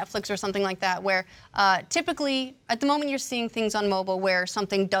like a Netflix or something like that, where typically at the moment you're seeing things on mobile where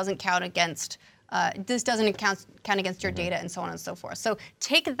something doesn't count against, this doesn't count against your data and so on and so forth. So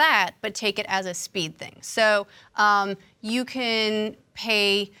take that, but take it as a speed thing. So you pay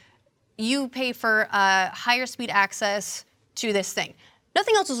for higher speed access to this thing.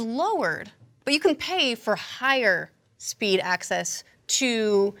 Nothing else is lowered, but you can pay for higher speed access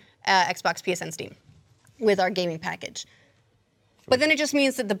to Xbox, PSN, Steam with our gaming package. But then it just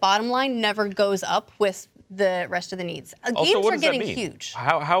means that the bottom line never goes up with the rest of the needs. Also, Games what are does that getting mean? huge.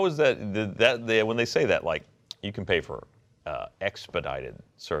 How is that when they say that, like, you can pay for expedited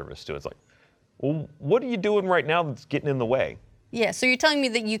service too? It's like, well, what are you doing right now that's getting in the way? Yeah, so you're telling me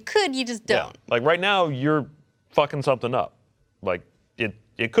that you could, you just don't. Like right now, you're fucking something up. Like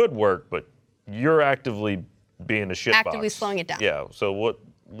it could work, but you're actively being a shitbox. Actively slowing it down. Yeah. So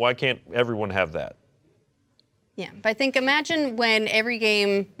why can't everyone have that? Yeah, but I think imagine when every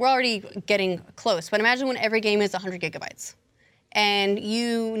game, we're already getting close, but imagine when every game is 100 gigabytes and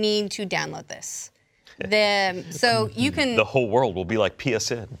you need to download this. So you can... The whole world will be like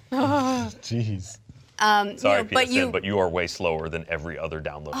PSN. Jeez. Sorry, PSN, but you are way slower than every other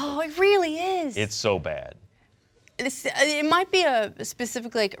download. Oh, it really is. It's so bad. It might be a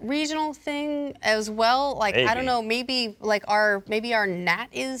specific like regional thing as well. Like I don't know, maybe our NAT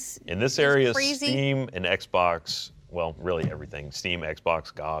is in this area. Crazy. Steam and Xbox. Well, really everything. Steam,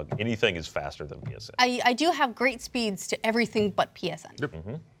 Xbox, GOG. Anything is faster than PSN. I do have great speeds to everything but PSN. Yep.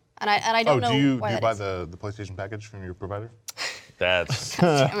 Mm-hmm. And I don't know do you why that buy is. the PlayStation package from your provider? That's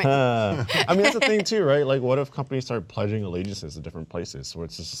Damn it. I mean, that's the thing too, right? Like, what if companies start pledging allegiances to different places? So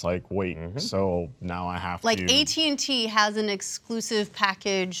it's just like, wait, so now I have Like to. AT&T has an exclusive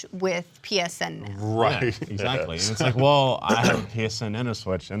package with PSN now. Right. Yeah, exactly. And it's like, well, I have a PSN and a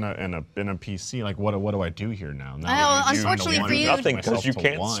Switch and a PC. Like, what do I do here now? Well, unfortunately for you- nothing because you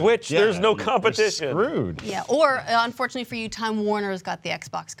can't switch. There's no competition. Screwed. Yeah, or unfortunately for you, Time Warner's got the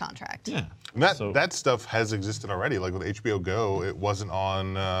Xbox contract. Yeah. And that stuff has existed already. Like with HBO Go, it wasn't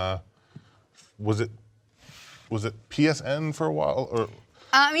on. Was it PSN for a while? Or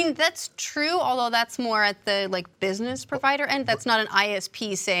I mean, that's true, although that's more at the business provider end. That's not an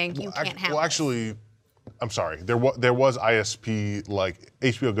ISP saying you can't have well, this. actually, I'm sorry. There was ISP, like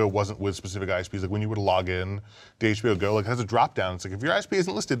HBO Go wasn't with specific ISPs. Like when you would log in to HBO Go, like it has a drop down. It's like if your ISP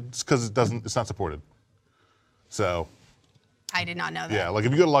isn't listed, it's because it's not supported. So. I did not know that. Yeah, like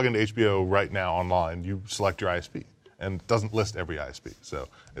if you go to log into HBO right now online, you select your ISP, and it doesn't list every ISP. So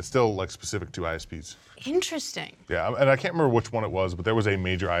it's still like specific to ISPs. Interesting. Yeah, and I can't remember which one it was, but there was a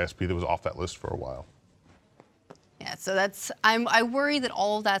major ISP that was off that list for a while. Yeah, so I worry that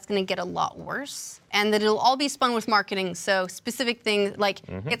all of that's going to get a lot worse, and that it'll all be spun with marketing. So specific things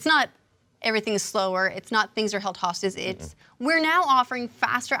it's not everything is slower. It's not things are held hostage. It's we're now offering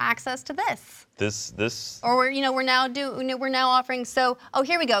faster access to this. This. Or we're now offering. So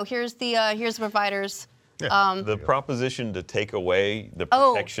here we go. Here's the providers. Yeah. The proposition to take away the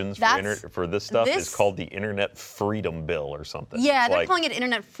protections for this stuff is called the Internet Freedom Bill or something. Yeah, It's they're like calling it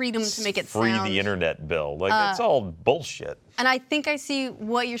Internet Freedom to make it free sound. the internet bill. Like it's all bullshit. And I think I see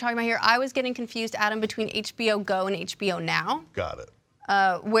what you're talking about here. I was getting confused, Adam, between HBO Go and HBO Now. Got it.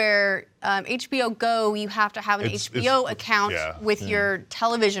 Where HBO Go, you have to have an HBO account with your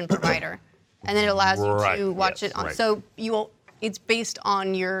television provider, and then it allows you to watch it on. right. So you will it's based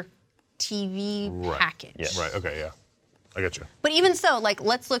on your TV Right. package. Yeah. Right. Okay. Yeah. I get you. But even so, like,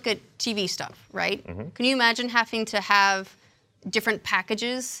 let's look at TV stuff, right? Can you imagine having to have different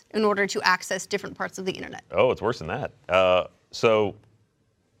packages in order to access different parts of the internet? Oh, it's worse than that. So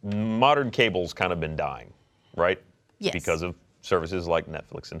modern cable's kind of been dying, right? Yes. Because of services like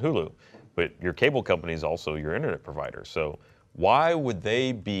Netflix and Hulu. But your cable company is also your internet provider. So why would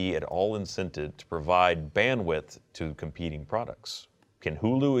they be at all incented to provide bandwidth to competing products? Can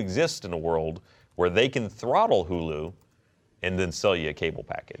Hulu exist in a world where they can throttle Hulu and then sell you a cable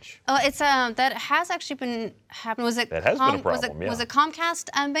package? It's that has actually been happening. Was it That has been a was problem, was yeah. it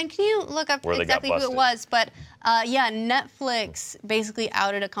Comcast? Ben, can you look up Where they got exactly who it busted. was? But yeah, Netflix basically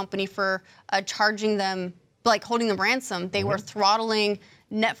outed a company for charging them, like holding them ransom. They were throttling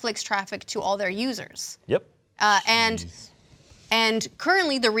Netflix traffic to all their users. Yep. And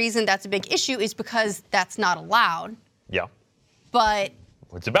currently the reason that's a big issue is because that's not allowed. Yeah. But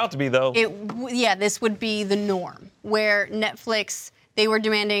It's about to be, though. this would be the norm, where Netflix, they were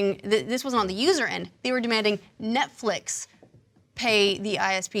demanding, this wasn't on the user end, they were demanding Netflix pay the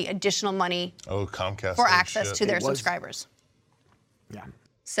ISP additional money Oh, Comcast. for oh, access shit. to their was- subscribers. Yeah.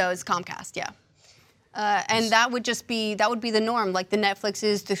 So it's Comcast, yeah. And that would be the norm, like the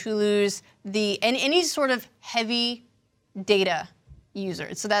Netflixes, the Hulus, and any sort of heavy data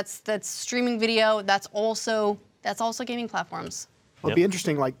user. So that's streaming video, that's also gaming platforms. Well, it'd be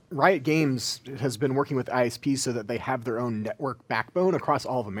interesting. Like Riot Games has been working with ISPs so that they have their own network backbone across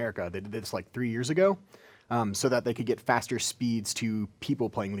all of America. They did this like 3 years ago, so that they could get faster speeds to people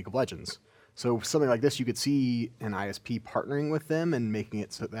playing League of Legends. So something like this, you could see an ISP partnering with them and making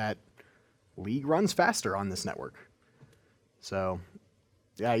it so that League runs faster on this network. So,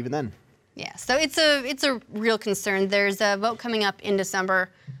 yeah, even then. Yeah, so it's a real concern. There's a vote coming up in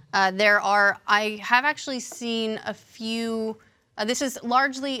December. I have actually seen a few. This is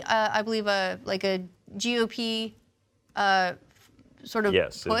largely, I believe, a GOP sort of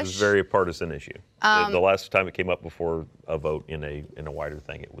Yes, push. it was a very partisan issue. The last time it came up before a vote in a wider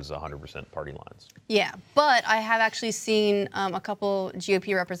thing, it was 100% party lines. Yeah, but I have actually seen a couple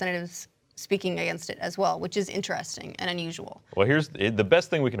GOP representatives speaking against it as well, which is interesting and unusual. Well, here's the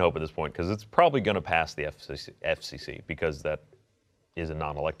best thing we can hope at this point, because it's probably going to pass the FCC, because that is a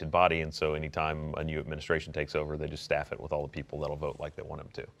non-elected body, and so anytime a new administration takes over, they just staff it with all the people that'll vote like they want them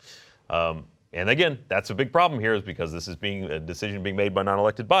to. And again, that's a big problem here, is because this is a decision being made by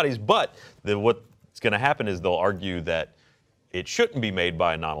non-elected bodies. But what's going to happen is they'll argue that it shouldn't be made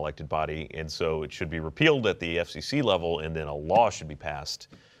by a non-elected body, and so it should be repealed at the FCC level, and then a law should be passed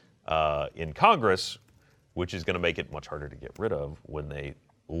in Congress, which is going to make it much harder to get rid of when they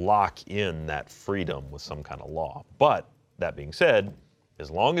lock in that freedom with some kind of law. But that being said, as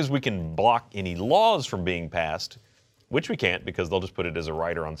long as we can block any laws from being passed, which we can't because they'll just put it as a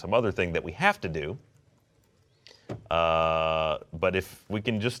rider on some other thing that we have to do. But if we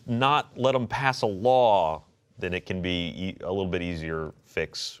can just not let them pass a law, then it can be a little bit easier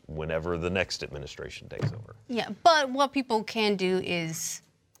fix whenever the next administration takes over. Yeah, but what people can do is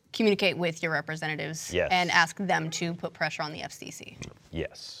communicate with your representatives Yes. and ask them to put pressure on the FCC.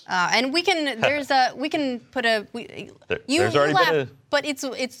 Yes. And we can put a. There's already laugh, been a- but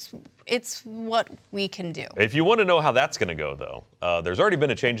it's what we can do. If you want to know how that's going to go, though, there's already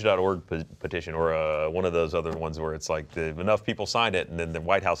been a Change.org petition, or one of those other ones where it's like enough people signed it, and then the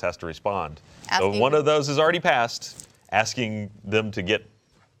White House has to respond. So Asking- one of those has already passed, asking them to get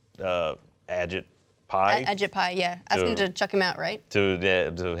Ajit Pai Ajit Pai, yeah. Ask him to chuck him out, right?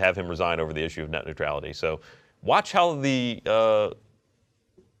 to have him resign over the issue of net neutrality. So watch how the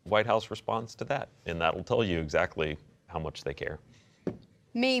White House responds to that, and that'll tell you exactly how much they care.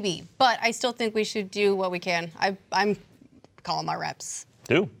 Maybe, but I still think we should do what we can. I'm calling my reps.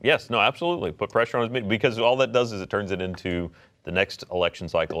 Yes, no, absolutely. Put pressure on his meeting, because all that does is it turns it into the next election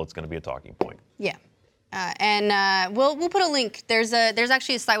cycle. It's going to be a talking point. Yeah. And we'll put a link. There's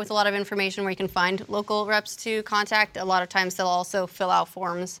actually a site with a lot of information where you can find local reps to contact. A lot of times they'll also fill out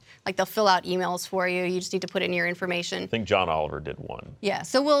forms, like they'll fill out emails for you. You just need to put in your information. I think John Oliver did one, Yeah,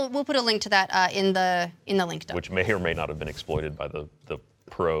 so we'll put a link to that in the link dump. which may or may not have been exploited by the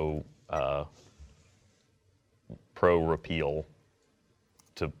pro repeal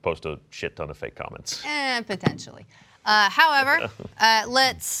to post a shit ton of fake comments. Potentially. However,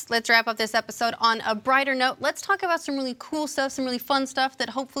 let's wrap up this episode on a brighter note. Let's talk about some really cool stuff, some really fun stuff that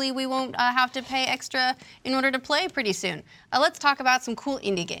hopefully we won't have to pay extra in order to play pretty soon. Let's talk about some cool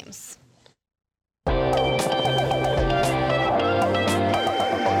indie games.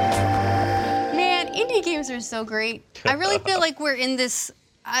 Man, indie games are so great. I really feel like we're in this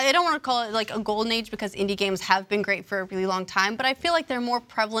I don't want to call it like a golden age because indie games have been great for a really long time, but I feel like they're more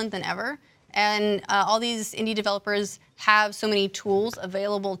prevalent than ever. And all these indie developers have so many tools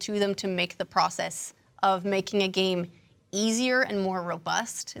available to them to make the process of making a game easier and more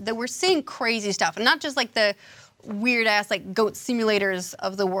robust, that we're seeing crazy stuff. And not just like the weird ass like goat simulators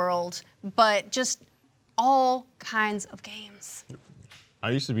of the world, but just all kinds of games. I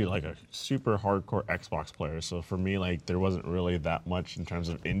used to be like a super hardcore Xbox player, so for me, like there wasn't really that much in terms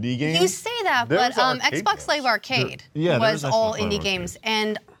of indie games. You say that, There's but arcade Xbox games. Live Arcade Yeah, was there's all Xbox Live indie Arcade. games,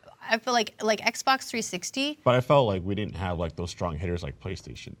 and I feel like Xbox 360. But I felt like we didn't have like those strong hitters like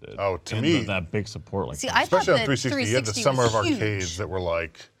PlayStation did. Oh, to and me- that big support like See, that. I thought Especially on that 360, you had the 360 summer of was huge. arcades that were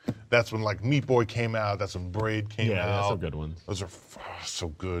like, that's when like Meat Boy came out, that's when Braid came Yeah, out. that's a good one. Those are so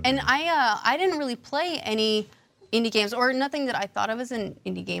good. And dude. I didn't really play any indie games, or nothing that I thought of as an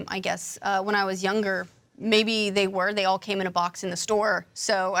indie game, I guess, when I was younger. Maybe they all came in a box in the store,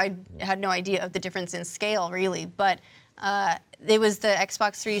 so I had no idea of the difference in scale, really. But it was the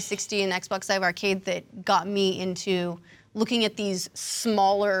Xbox 360 and Xbox Live Arcade that got me into looking at these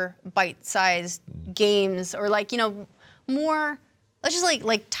smaller, bite-sized games, or like, more, let's just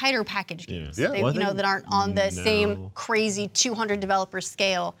like tighter packaged games. Yeah. They, Well, I think that aren't on the same now- crazy 200 developer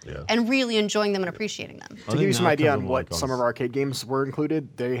scale, Yeah. and really enjoying them and appreciating them. To give you some idea on what some of our arcade games were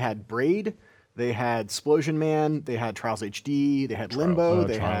included, they had Braid, they had Splosion Man, they had Trials HD, they had Limbo,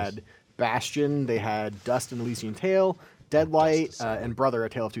 they Trials. had Bastion, they had Dust and Elysian Tale, Deadlight, and Brother: A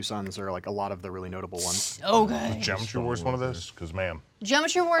Tale of Two Sons are like a lot of the really notable ones. So good. Geometry Wars one of those? Because, man.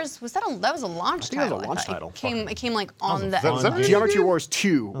 Geometry Wars, that was a launch think that title? was a launch thought. title. It came like on the. Is that Geometry Wars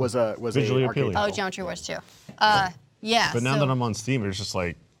 2 was a Visually arcade appealing. Oh, title. Geometry Wars 2. Yeah. But now so that I'm on Steam, there's just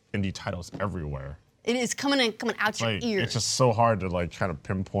like indie titles everywhere. it is coming out your Like ears. it's just so hard to like kind of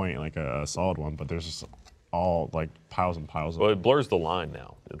pinpoint like a solid one, but there's just all like piles and piles of Well, it blurs the line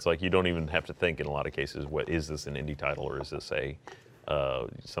now. It's like you don't even have to think in a lot of cases, what is this an indie title or is this a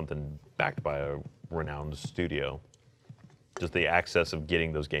something backed by a renowned studio? Just the access of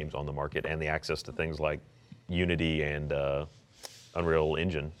getting those games on the market and the access to things like Unity and Unreal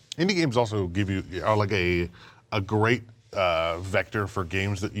Engine. Indie games also are like a great vector for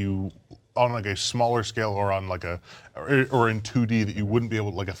games that you, on like a smaller scale or on like or in 2D that you wouldn't be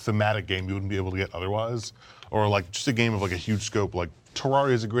able, like a thematic game you wouldn't be able to get otherwise, or like just a game of like a huge scope. Like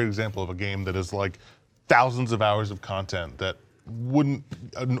Terraria is a great example of a game that is like thousands of hours of content that wouldn't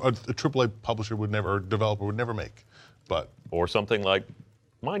a AAA publisher would never, or developer would never make. But Or something like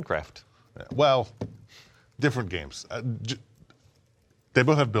Minecraft. well, different games. They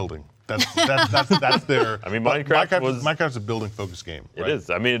both have building. That's their. I mean, Minecraft's a building focused game. It right? is.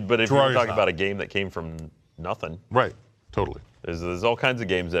 I mean, but if you're Terraria's talking not. about a game that came from nothing, Right. Totally. there's all kinds of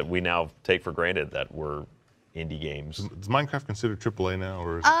games that we now take for granted that were indie games. Is Minecraft considered AAA now,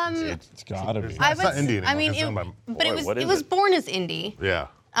 or is It's gotta be. It's not indie anymore. I mean, It's owned by- but Boy, what it is was it? born as indie. yeah.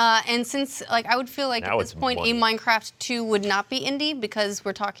 And since, like, I would feel like Now at this it's point, a money. Minecraft 2 would not be indie because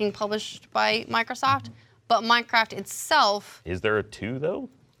we're talking published by Microsoft. But Minecraft itself, Is there a 2 though?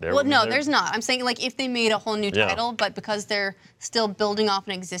 well, no, there's not. I'm saying, like, if they made a whole new Yeah. title, but because they're still building off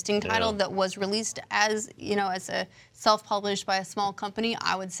an existing title Yeah. that was released as, as a self-published by a small company,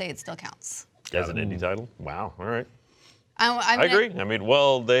 I would say it still counts. As an indie title? Wow. All right. I I mean, agree. I mean,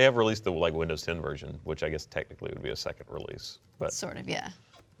 well, they have released the like Windows 10 version, which I guess technically would be a second release. But Sort of, yeah.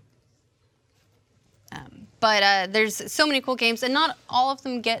 But there's so many cool games, and not all of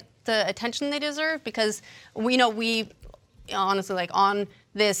them get the attention they deserve because we honestly, like on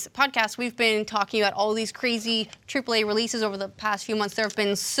this podcast, we've been talking about all these crazy AAA releases over the past few months. There have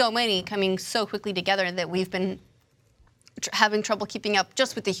been so many coming so quickly together that we've been having trouble keeping up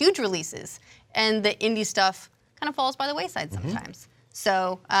just with the huge releases, and the indie stuff kind of falls by the wayside sometimes.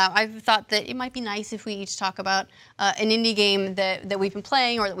 So I've thought that it might be nice if we each talk about an indie game that we've been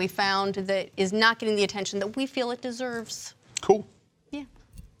playing or that we found that is not getting the attention that we feel it deserves. Cool. Yeah.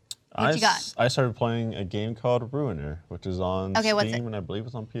 What you got? I started playing a game called Ruiner, which is on Okay, what's Steam, it? and I believe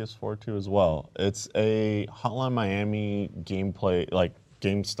it's on PS4 too as well. It's a Hotline Miami gameplay, like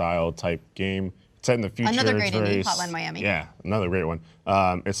game style type game. It's set in the future. Another great It's very indie, Hotline Miami. Yeah, another great one.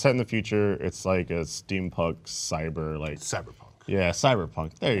 It's set in the future. It's like a steampunk cyber, like Cyberpunk. yeah,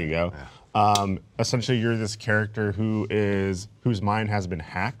 cyberpunk. There you go. Essentially, you're this character whose mind has been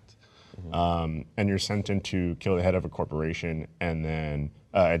hacked, and you're sent in to kill the head of a corporation, and then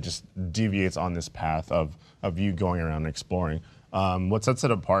it just deviates on this path of you going around and exploring. What sets it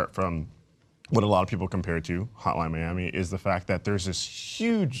apart from what a lot of people compare to Hotline Miami is the fact that there's this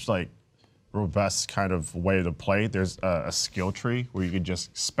huge like robust kind of way to play. There's a skill tree where you could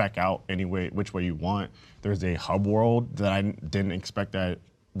just spec out which way you want. There's a hub world that I didn't expect that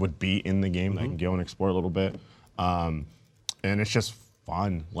would be in the game that I can go and explore a little bit. And it's just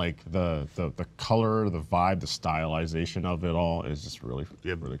fun. Like the color, the vibe, the stylization of it all is just really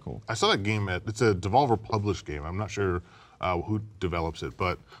cool. I saw that game it's a Devolver published game. I'm not sure who develops it,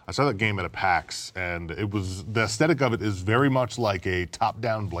 but I saw that game at a PAX, and the aesthetic of it is very much like a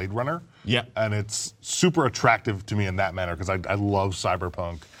top-down Blade Runner. Yeah. And it's super attractive to me in that manner because I love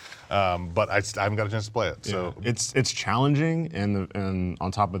cyberpunk, but I haven't got a chance to play it. So it's challenging, and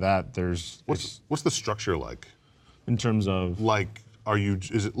on top of that, what's the structure like? In terms of Like,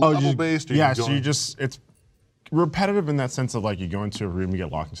 is it level based? It's repetitive in that sense of like you go into a room, you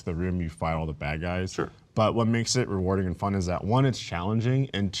get locked into the room, you fight all the bad guys. Sure. But what makes it rewarding and fun is that one, it's challenging,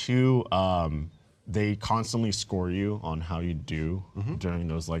 and two, they constantly score you on how you do during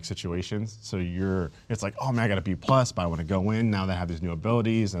those like situations. So it's like, oh man, I got a B+, but I want to go in now that I have these new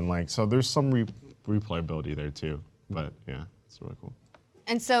abilities, and like so there's some replayability there too. But yeah, it's really cool.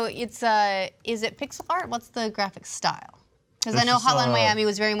 And so is it pixel art? What's the graphic style? Because I know It's just, Hotline Miami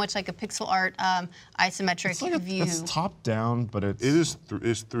was very much like a pixel art isometric view. It's top down, but it's 3D.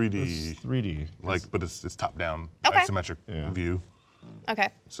 It's 3D. But it's top down Okay. isometric view. Okay,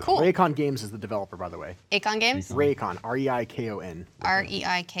 cool. Raycon Games is the developer, by the way. Acon Games? Raycon, R-E-I-K-O-N.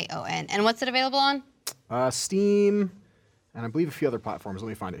 R-E-I-K-O-N. And what's it available on? Steam, and I believe a few other platforms. Let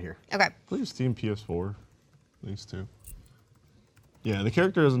me find it here. Okay. I believe Steam PS4, these two. Yeah, the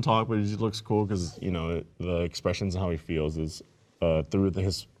character doesn't talk, but he just looks cool because the expressions and how he feels is through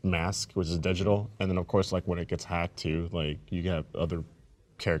his mask, which is digital, and then of course like when it gets hacked too, like you have other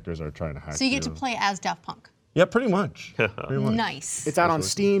characters that are trying to hack. So you get to you. play as Daft Punk. Yeah, pretty much. Pretty much. Nice. It's out on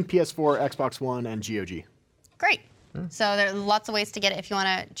Steam, PS4, Xbox One, and GOG. Great. So there are lots of ways to get it if you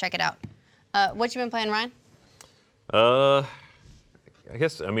want to check it out. What you been playing, Ryan? I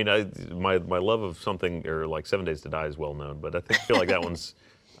guess my love of something or like 7 Days to Die is well known, but I feel like that one's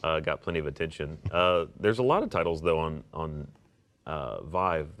got plenty of attention. There's a lot of titles though on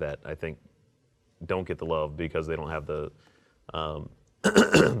Vive that I think don't get the love because they don't have the a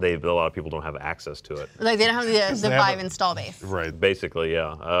lot of people don't have access to it. Like they don't have the Vive install base. Right. Basically,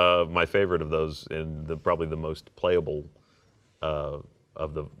 yeah. My favorite of those and probably the most playable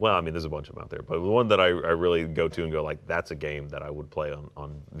there's a bunch of them out there, but the one that I really go to and go like, that's a game that I would play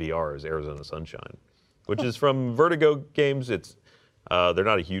on VR is Arizona Sunshine, which is from Vertigo Games. It's they're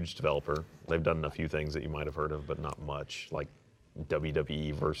not a huge developer. They've done a few things that you might have heard of, but not much, like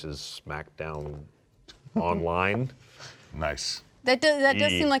WWE versus SmackDown online. Nice. That does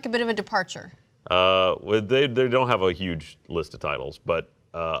seem like a bit of a departure. They don't have a huge list of titles, but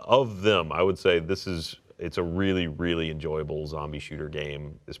of them, I would say it's a really, really enjoyable zombie shooter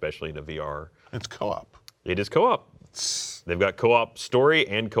game, especially in a VR. It's co-op. It is co-op. They've got co-op story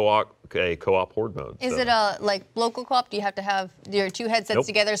and co-op horde mode. Is it a like local co-op? Do you have to have your two headsets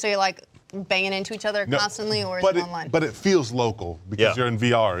together so you're like banging into each other constantly, or is it online? But it feels local because you're in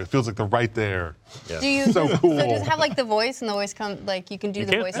VR. It feels like they're right there. Yeah. Do you So cool. So does it have like the voice, and the voice come like you can do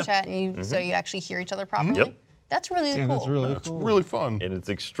the voice chat, and so you actually hear each other properly? Yep. That's really cool. That's really It's cool. really fun. And it's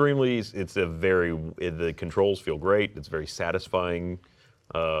the controls feel great. It's very satisfying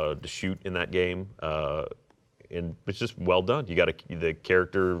to shoot in that game. And it's just well done. The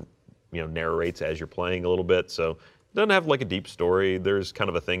character, narrates as you're playing a little bit. So it doesn't have like a deep story. There's kind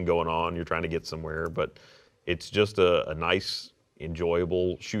of a thing going on. You're trying to get somewhere, but it's just a nice,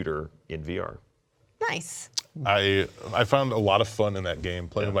 enjoyable shooter in VR. Nice. I found a lot of fun in that game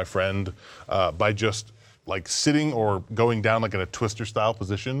playing with my friend by just like sitting or going down like in a twister style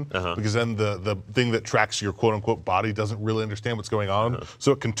position because then the thing that tracks your quote unquote body doesn't really understand what's going on,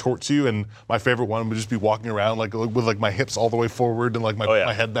 so it contorts you. And my favorite one would just be walking around like with like my hips all the way forward and like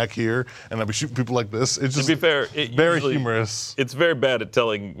my head back here, and I'd be shooting people like this. It's just To be fair, very humorous. It's very bad at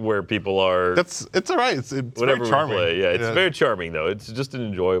telling where people are. It's all right. It's Whatever very charming. we play. Yeah, it's very charming though. It's just an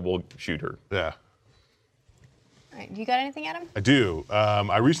enjoyable shooter. Yeah. All right. You got anything, Adam? I do.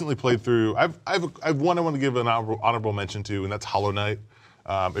 I recently played through. I've one I want to give an honorable mention to, and that's Hollow Knight.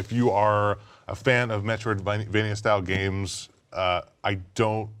 If you are a fan of Metroidvania-style games, I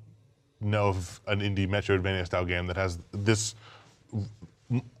don't know of an indie Metroidvania-style game that has this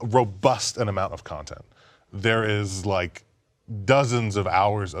robust an amount of content. There is like dozens of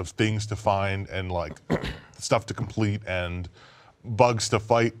hours of things to find and like stuff to complete and bugs to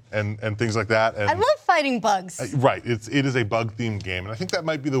fight and things like that. And I love fighting bugs. right, it is a bug-themed game, and I think that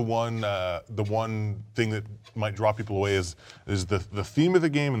might be the one thing that might draw people away is the theme of the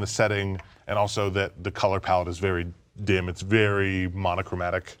game and the setting, and also that the color palette is very dim. It's very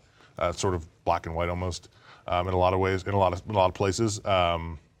monochromatic. sort of black and white almost in a lot of ways, in a lot of places.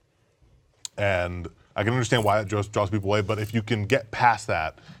 And I can understand why it draws people away, but if you can get past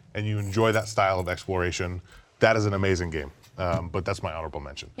that and you enjoy that style of exploration, that is an amazing game. But that's my honorable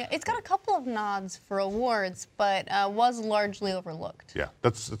mention. Yeah, it's got a couple of nods for awards, but was largely overlooked. Yeah,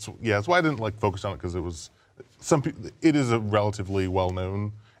 that's why I didn't like focus on it, because it was it is a relatively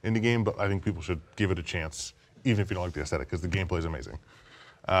well-known indie game, but I think people should give it a chance, even if you don't like the aesthetic, because the gameplay is amazing.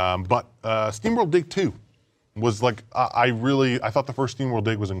 But SteamWorld Dig 2 was like, I thought the first SteamWorld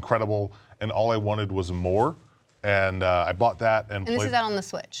Dig was incredible, and all I wanted was more. And I bought that and played. This is out on the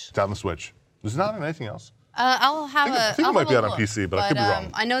Switch. It's out on the Switch. Is it not on anything else? I'll have I think it might be out on PC, but I could be wrong.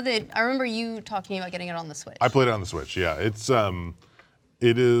 I know that I remember you talking about getting it on the Switch. I played it on the Switch. Yeah,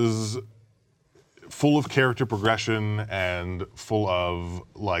 it is full of character progression and full of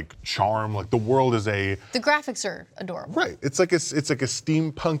like charm. Like the world is the graphics are adorable. Right. It's like a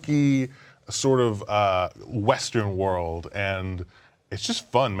steampunky sort of Western world, and it's just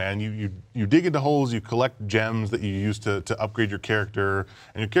fun, man. You dig into holes, you collect gems that you use to upgrade your character,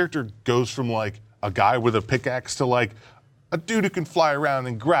 and your character goes from like a guy with a pickaxe to like a dude who can fly around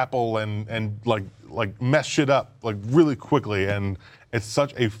and grapple and like mess shit up like really quickly. And it's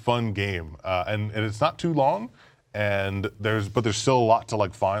such a fun game, and it's not too long. And there's still a lot to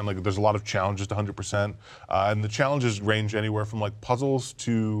like find. Like there's a lot of challenges to 100%, and the challenges range anywhere from like puzzles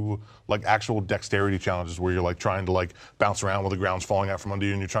to like actual dexterity challenges where you're like trying to like bounce around while the ground's falling out from under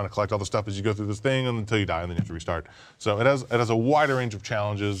you, and you're trying to collect all the stuff as you go through this thing until you die, and then you have to restart. So it has a wider range of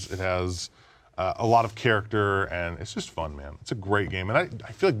challenges. It has a lot of character, and it's just fun, man. It's a great game, and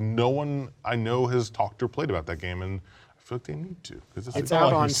I feel like no one I know has talked or played about that game, and I feel like they need to, because it's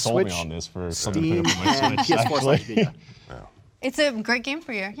out on sold Switch, me on this for Steam, something to put on and my Switch, PS4 actually. Vita. It's a great game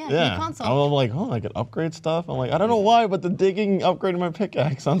for your new Yeah, console. I'm like, oh, I can upgrade stuff. I'm like, I don't know why, but the digging, upgrading my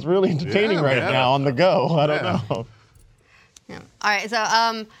pickaxe sounds really entertaining right man. now on the go. I don't Yeah. know. Yeah. All right,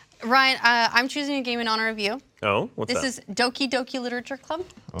 so Ryan, I'm choosing a game in honor of you. Oh, what's This that? is Doki Doki Literature Club.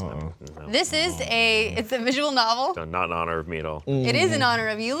 Uh-oh. This is it's a visual novel. No, not in honor of me at all. It is in honor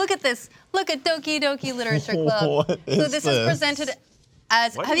of you. Look at this. Look at Doki Doki Literature Club. What So is this this? is presented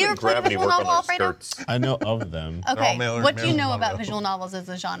as. Why Have you doesn't ever played a gravity visual work novel, on their Alfredo? skirts? I know of them. Okay. all What do you know Marilyn about Monroe. visual novels as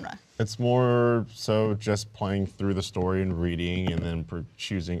a genre? It's more so just playing through the story and reading, and then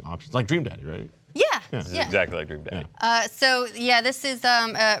choosing options, like Dream Daddy, right? Yeah. This is Yeah. exactly like Dream Daddy. So yeah, this is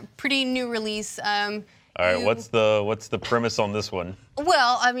a pretty new release. All right, what's the premise on this one?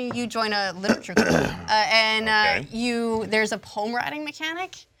 Well, I mean, you join a literature club, and Okay. there's a poem writing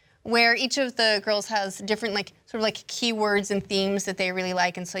mechanic where each of the girls has different sort of keywords and themes that they really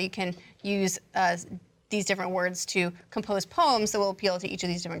like, and so you can use these different words to compose poems that will appeal to each of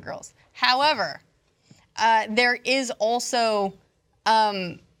these different girls. However, there is also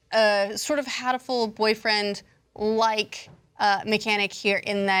a sort of hatoful boyfriend-like mechanic here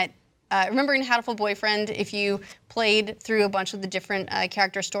in that. Remember in Hatoful Boyfriend, if you played through a bunch of the different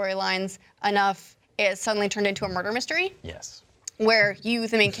character storylines enough, it suddenly turned into a murder mystery Yes. where you,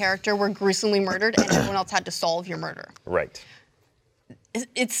 the main character, were gruesomely murdered and everyone else had to solve your murder. Right.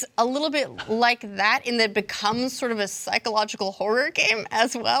 It's a little bit like that in that it becomes sort of a psychological horror game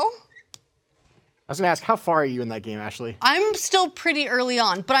as well. I was gonna ask, how far are you in that game, Ashley? I'm still pretty early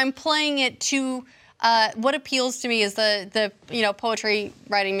on, but I'm playing it to. What appeals to me is the poetry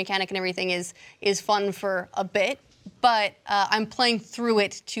writing mechanic and everything is fun for a bit, but I'm playing through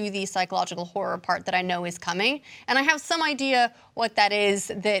it to the psychological horror part that I know is coming, and I have some idea what that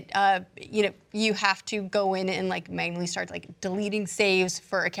is. That you have to go in and manually start deleting saves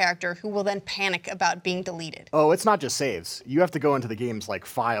for a character who will then panic about being deleted. Oh, it's not just saves. You have to go into the game's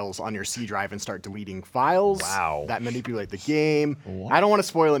files on your C drive and start deleting files Wow. that manipulate the game. I don't want to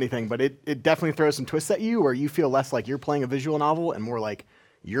spoil anything, but it definitely throws some twists at you where you feel less like you're playing a visual novel and more like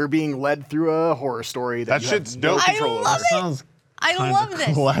you're being led through a horror story that That you shit's have no dope. control I over. love it. Sounds I kinda love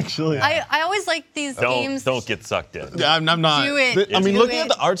this. cool, actually. I always like these games. Don't get sucked in. Yeah, I'm not. Do it. I mean, Do looking it. at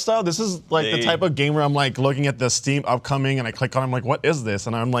the art style, this is the type of game where I'm looking at the Steam upcoming, and I click on it, I'm like, what is this?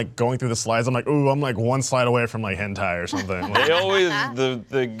 And I'm going through the slides, I'm like, ooh, I'm one slide away from hentai or something. They always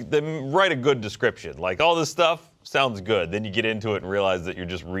they write a good description. All this stuff sounds good. Then you get into it and realize that you're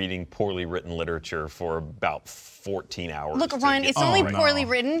just reading poorly written literature for about 14 hours. Look, to Ryan, get it's through only it. poorly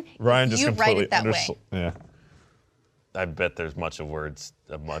written. Ryan just you write completely it that way. Yeah. I bet there's much of words.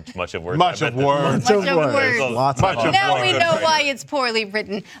 Much of words. Much of words. Lots of Much of words. Now words. we know why it's poorly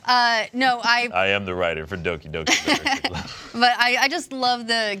written. I am the writer for Doki Doki Literature Club. But I just love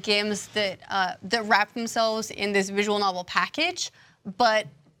the games that wrap themselves in this visual novel package, but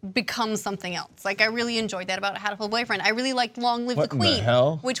become something else. Like I really enjoyed that about Hatoful Boyfriend. I really liked Long Live What the in the Queen,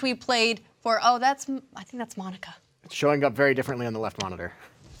 hell? which we played for. I think that's Monica. It's showing up very differently on the left monitor.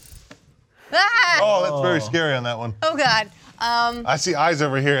 Ah! Oh, that's very scary on that one. Oh God. I see eyes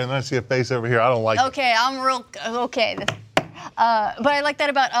over here, and then I see a face over here. I don't like it. Okay, I'm real okay. But I like that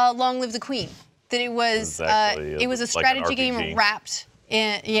about Long Live the Queen. That it was Exactly. it was a Like an strategy game RPG. wrapped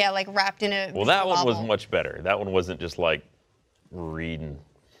in wrapped in a Well, that visual one was novel. much better. That one wasn't just like reading.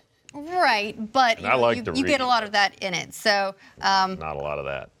 Right, but I like you the get a reading. lot of that in it. So Not a lot of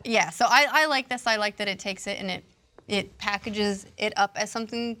that. yeah, so I like this. I like that it takes it and it packages it up as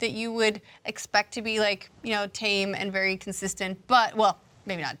something that you would expect to be like, tame and very consistent. But, well,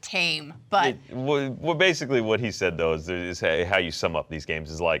 maybe not tame, but Well, basically what he said though is how you sum up these games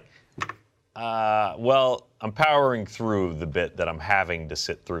is like, well, I'm powering through the bit that I'm having to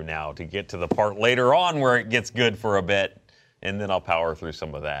sit through now to get to the part later on where it gets good for a bit, and then I'll power through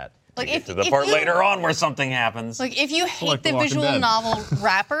some of that. Like, to get if- to the if part you- later on where something happens. like if you hate like the The Walking visual Dead. novel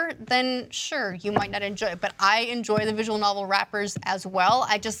wrapper, then sure, you might not enjoy it. But I enjoy the visual novel wrappers as well.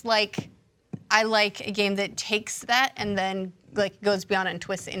 I like a game that takes that and then like goes beyond it and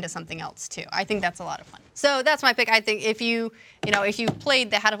twists it into something else too. I think that's a lot of fun. So that's my pick. I think if you played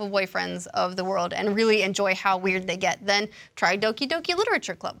the Hatoful Boyfriends of the world and really enjoy how weird they get, then try Doki Doki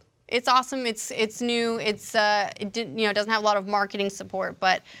Literature Club. It's awesome. It's new. It doesn't have a lot of marketing support,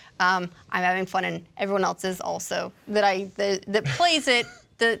 but I'm having fun, and everyone else is also that plays it.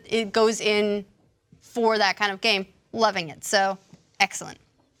 That it goes in for that kind of game, loving it. So excellent.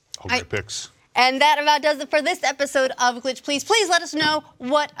 All great picks. And that about does it for this episode of Glitch Please. Please let us know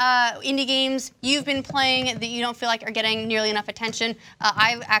what indie games you've been playing that you don't feel like are getting nearly enough attention.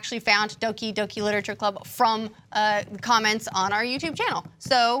 I've actually found Doki Doki Literature Club from comments on our YouTube channel.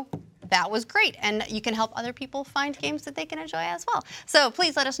 So that was great. And you can help other people find games that they can enjoy as well. So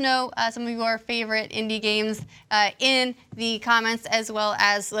please let us know some of your favorite indie games in the comments, as well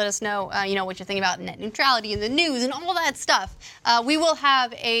as let us know, what you're thinking about net neutrality and the news and all that stuff. We will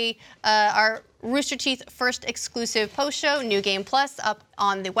have our Rooster Teeth first exclusive post show, New Game Plus, up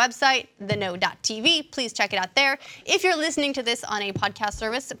on the website, theno.tv. Please check it out there. If you're listening to this on a podcast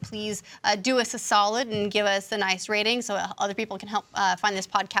service, please do us a solid and give us a nice rating so other people can help find this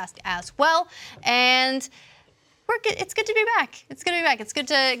podcast as well. And it's good to be back. It's good to be back. It's good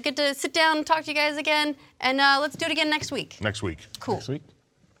to sit down and talk to you guys again. And let's do it again next week. Next week. Cool. Next week.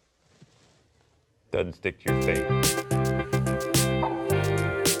 Doesn't stick to your face.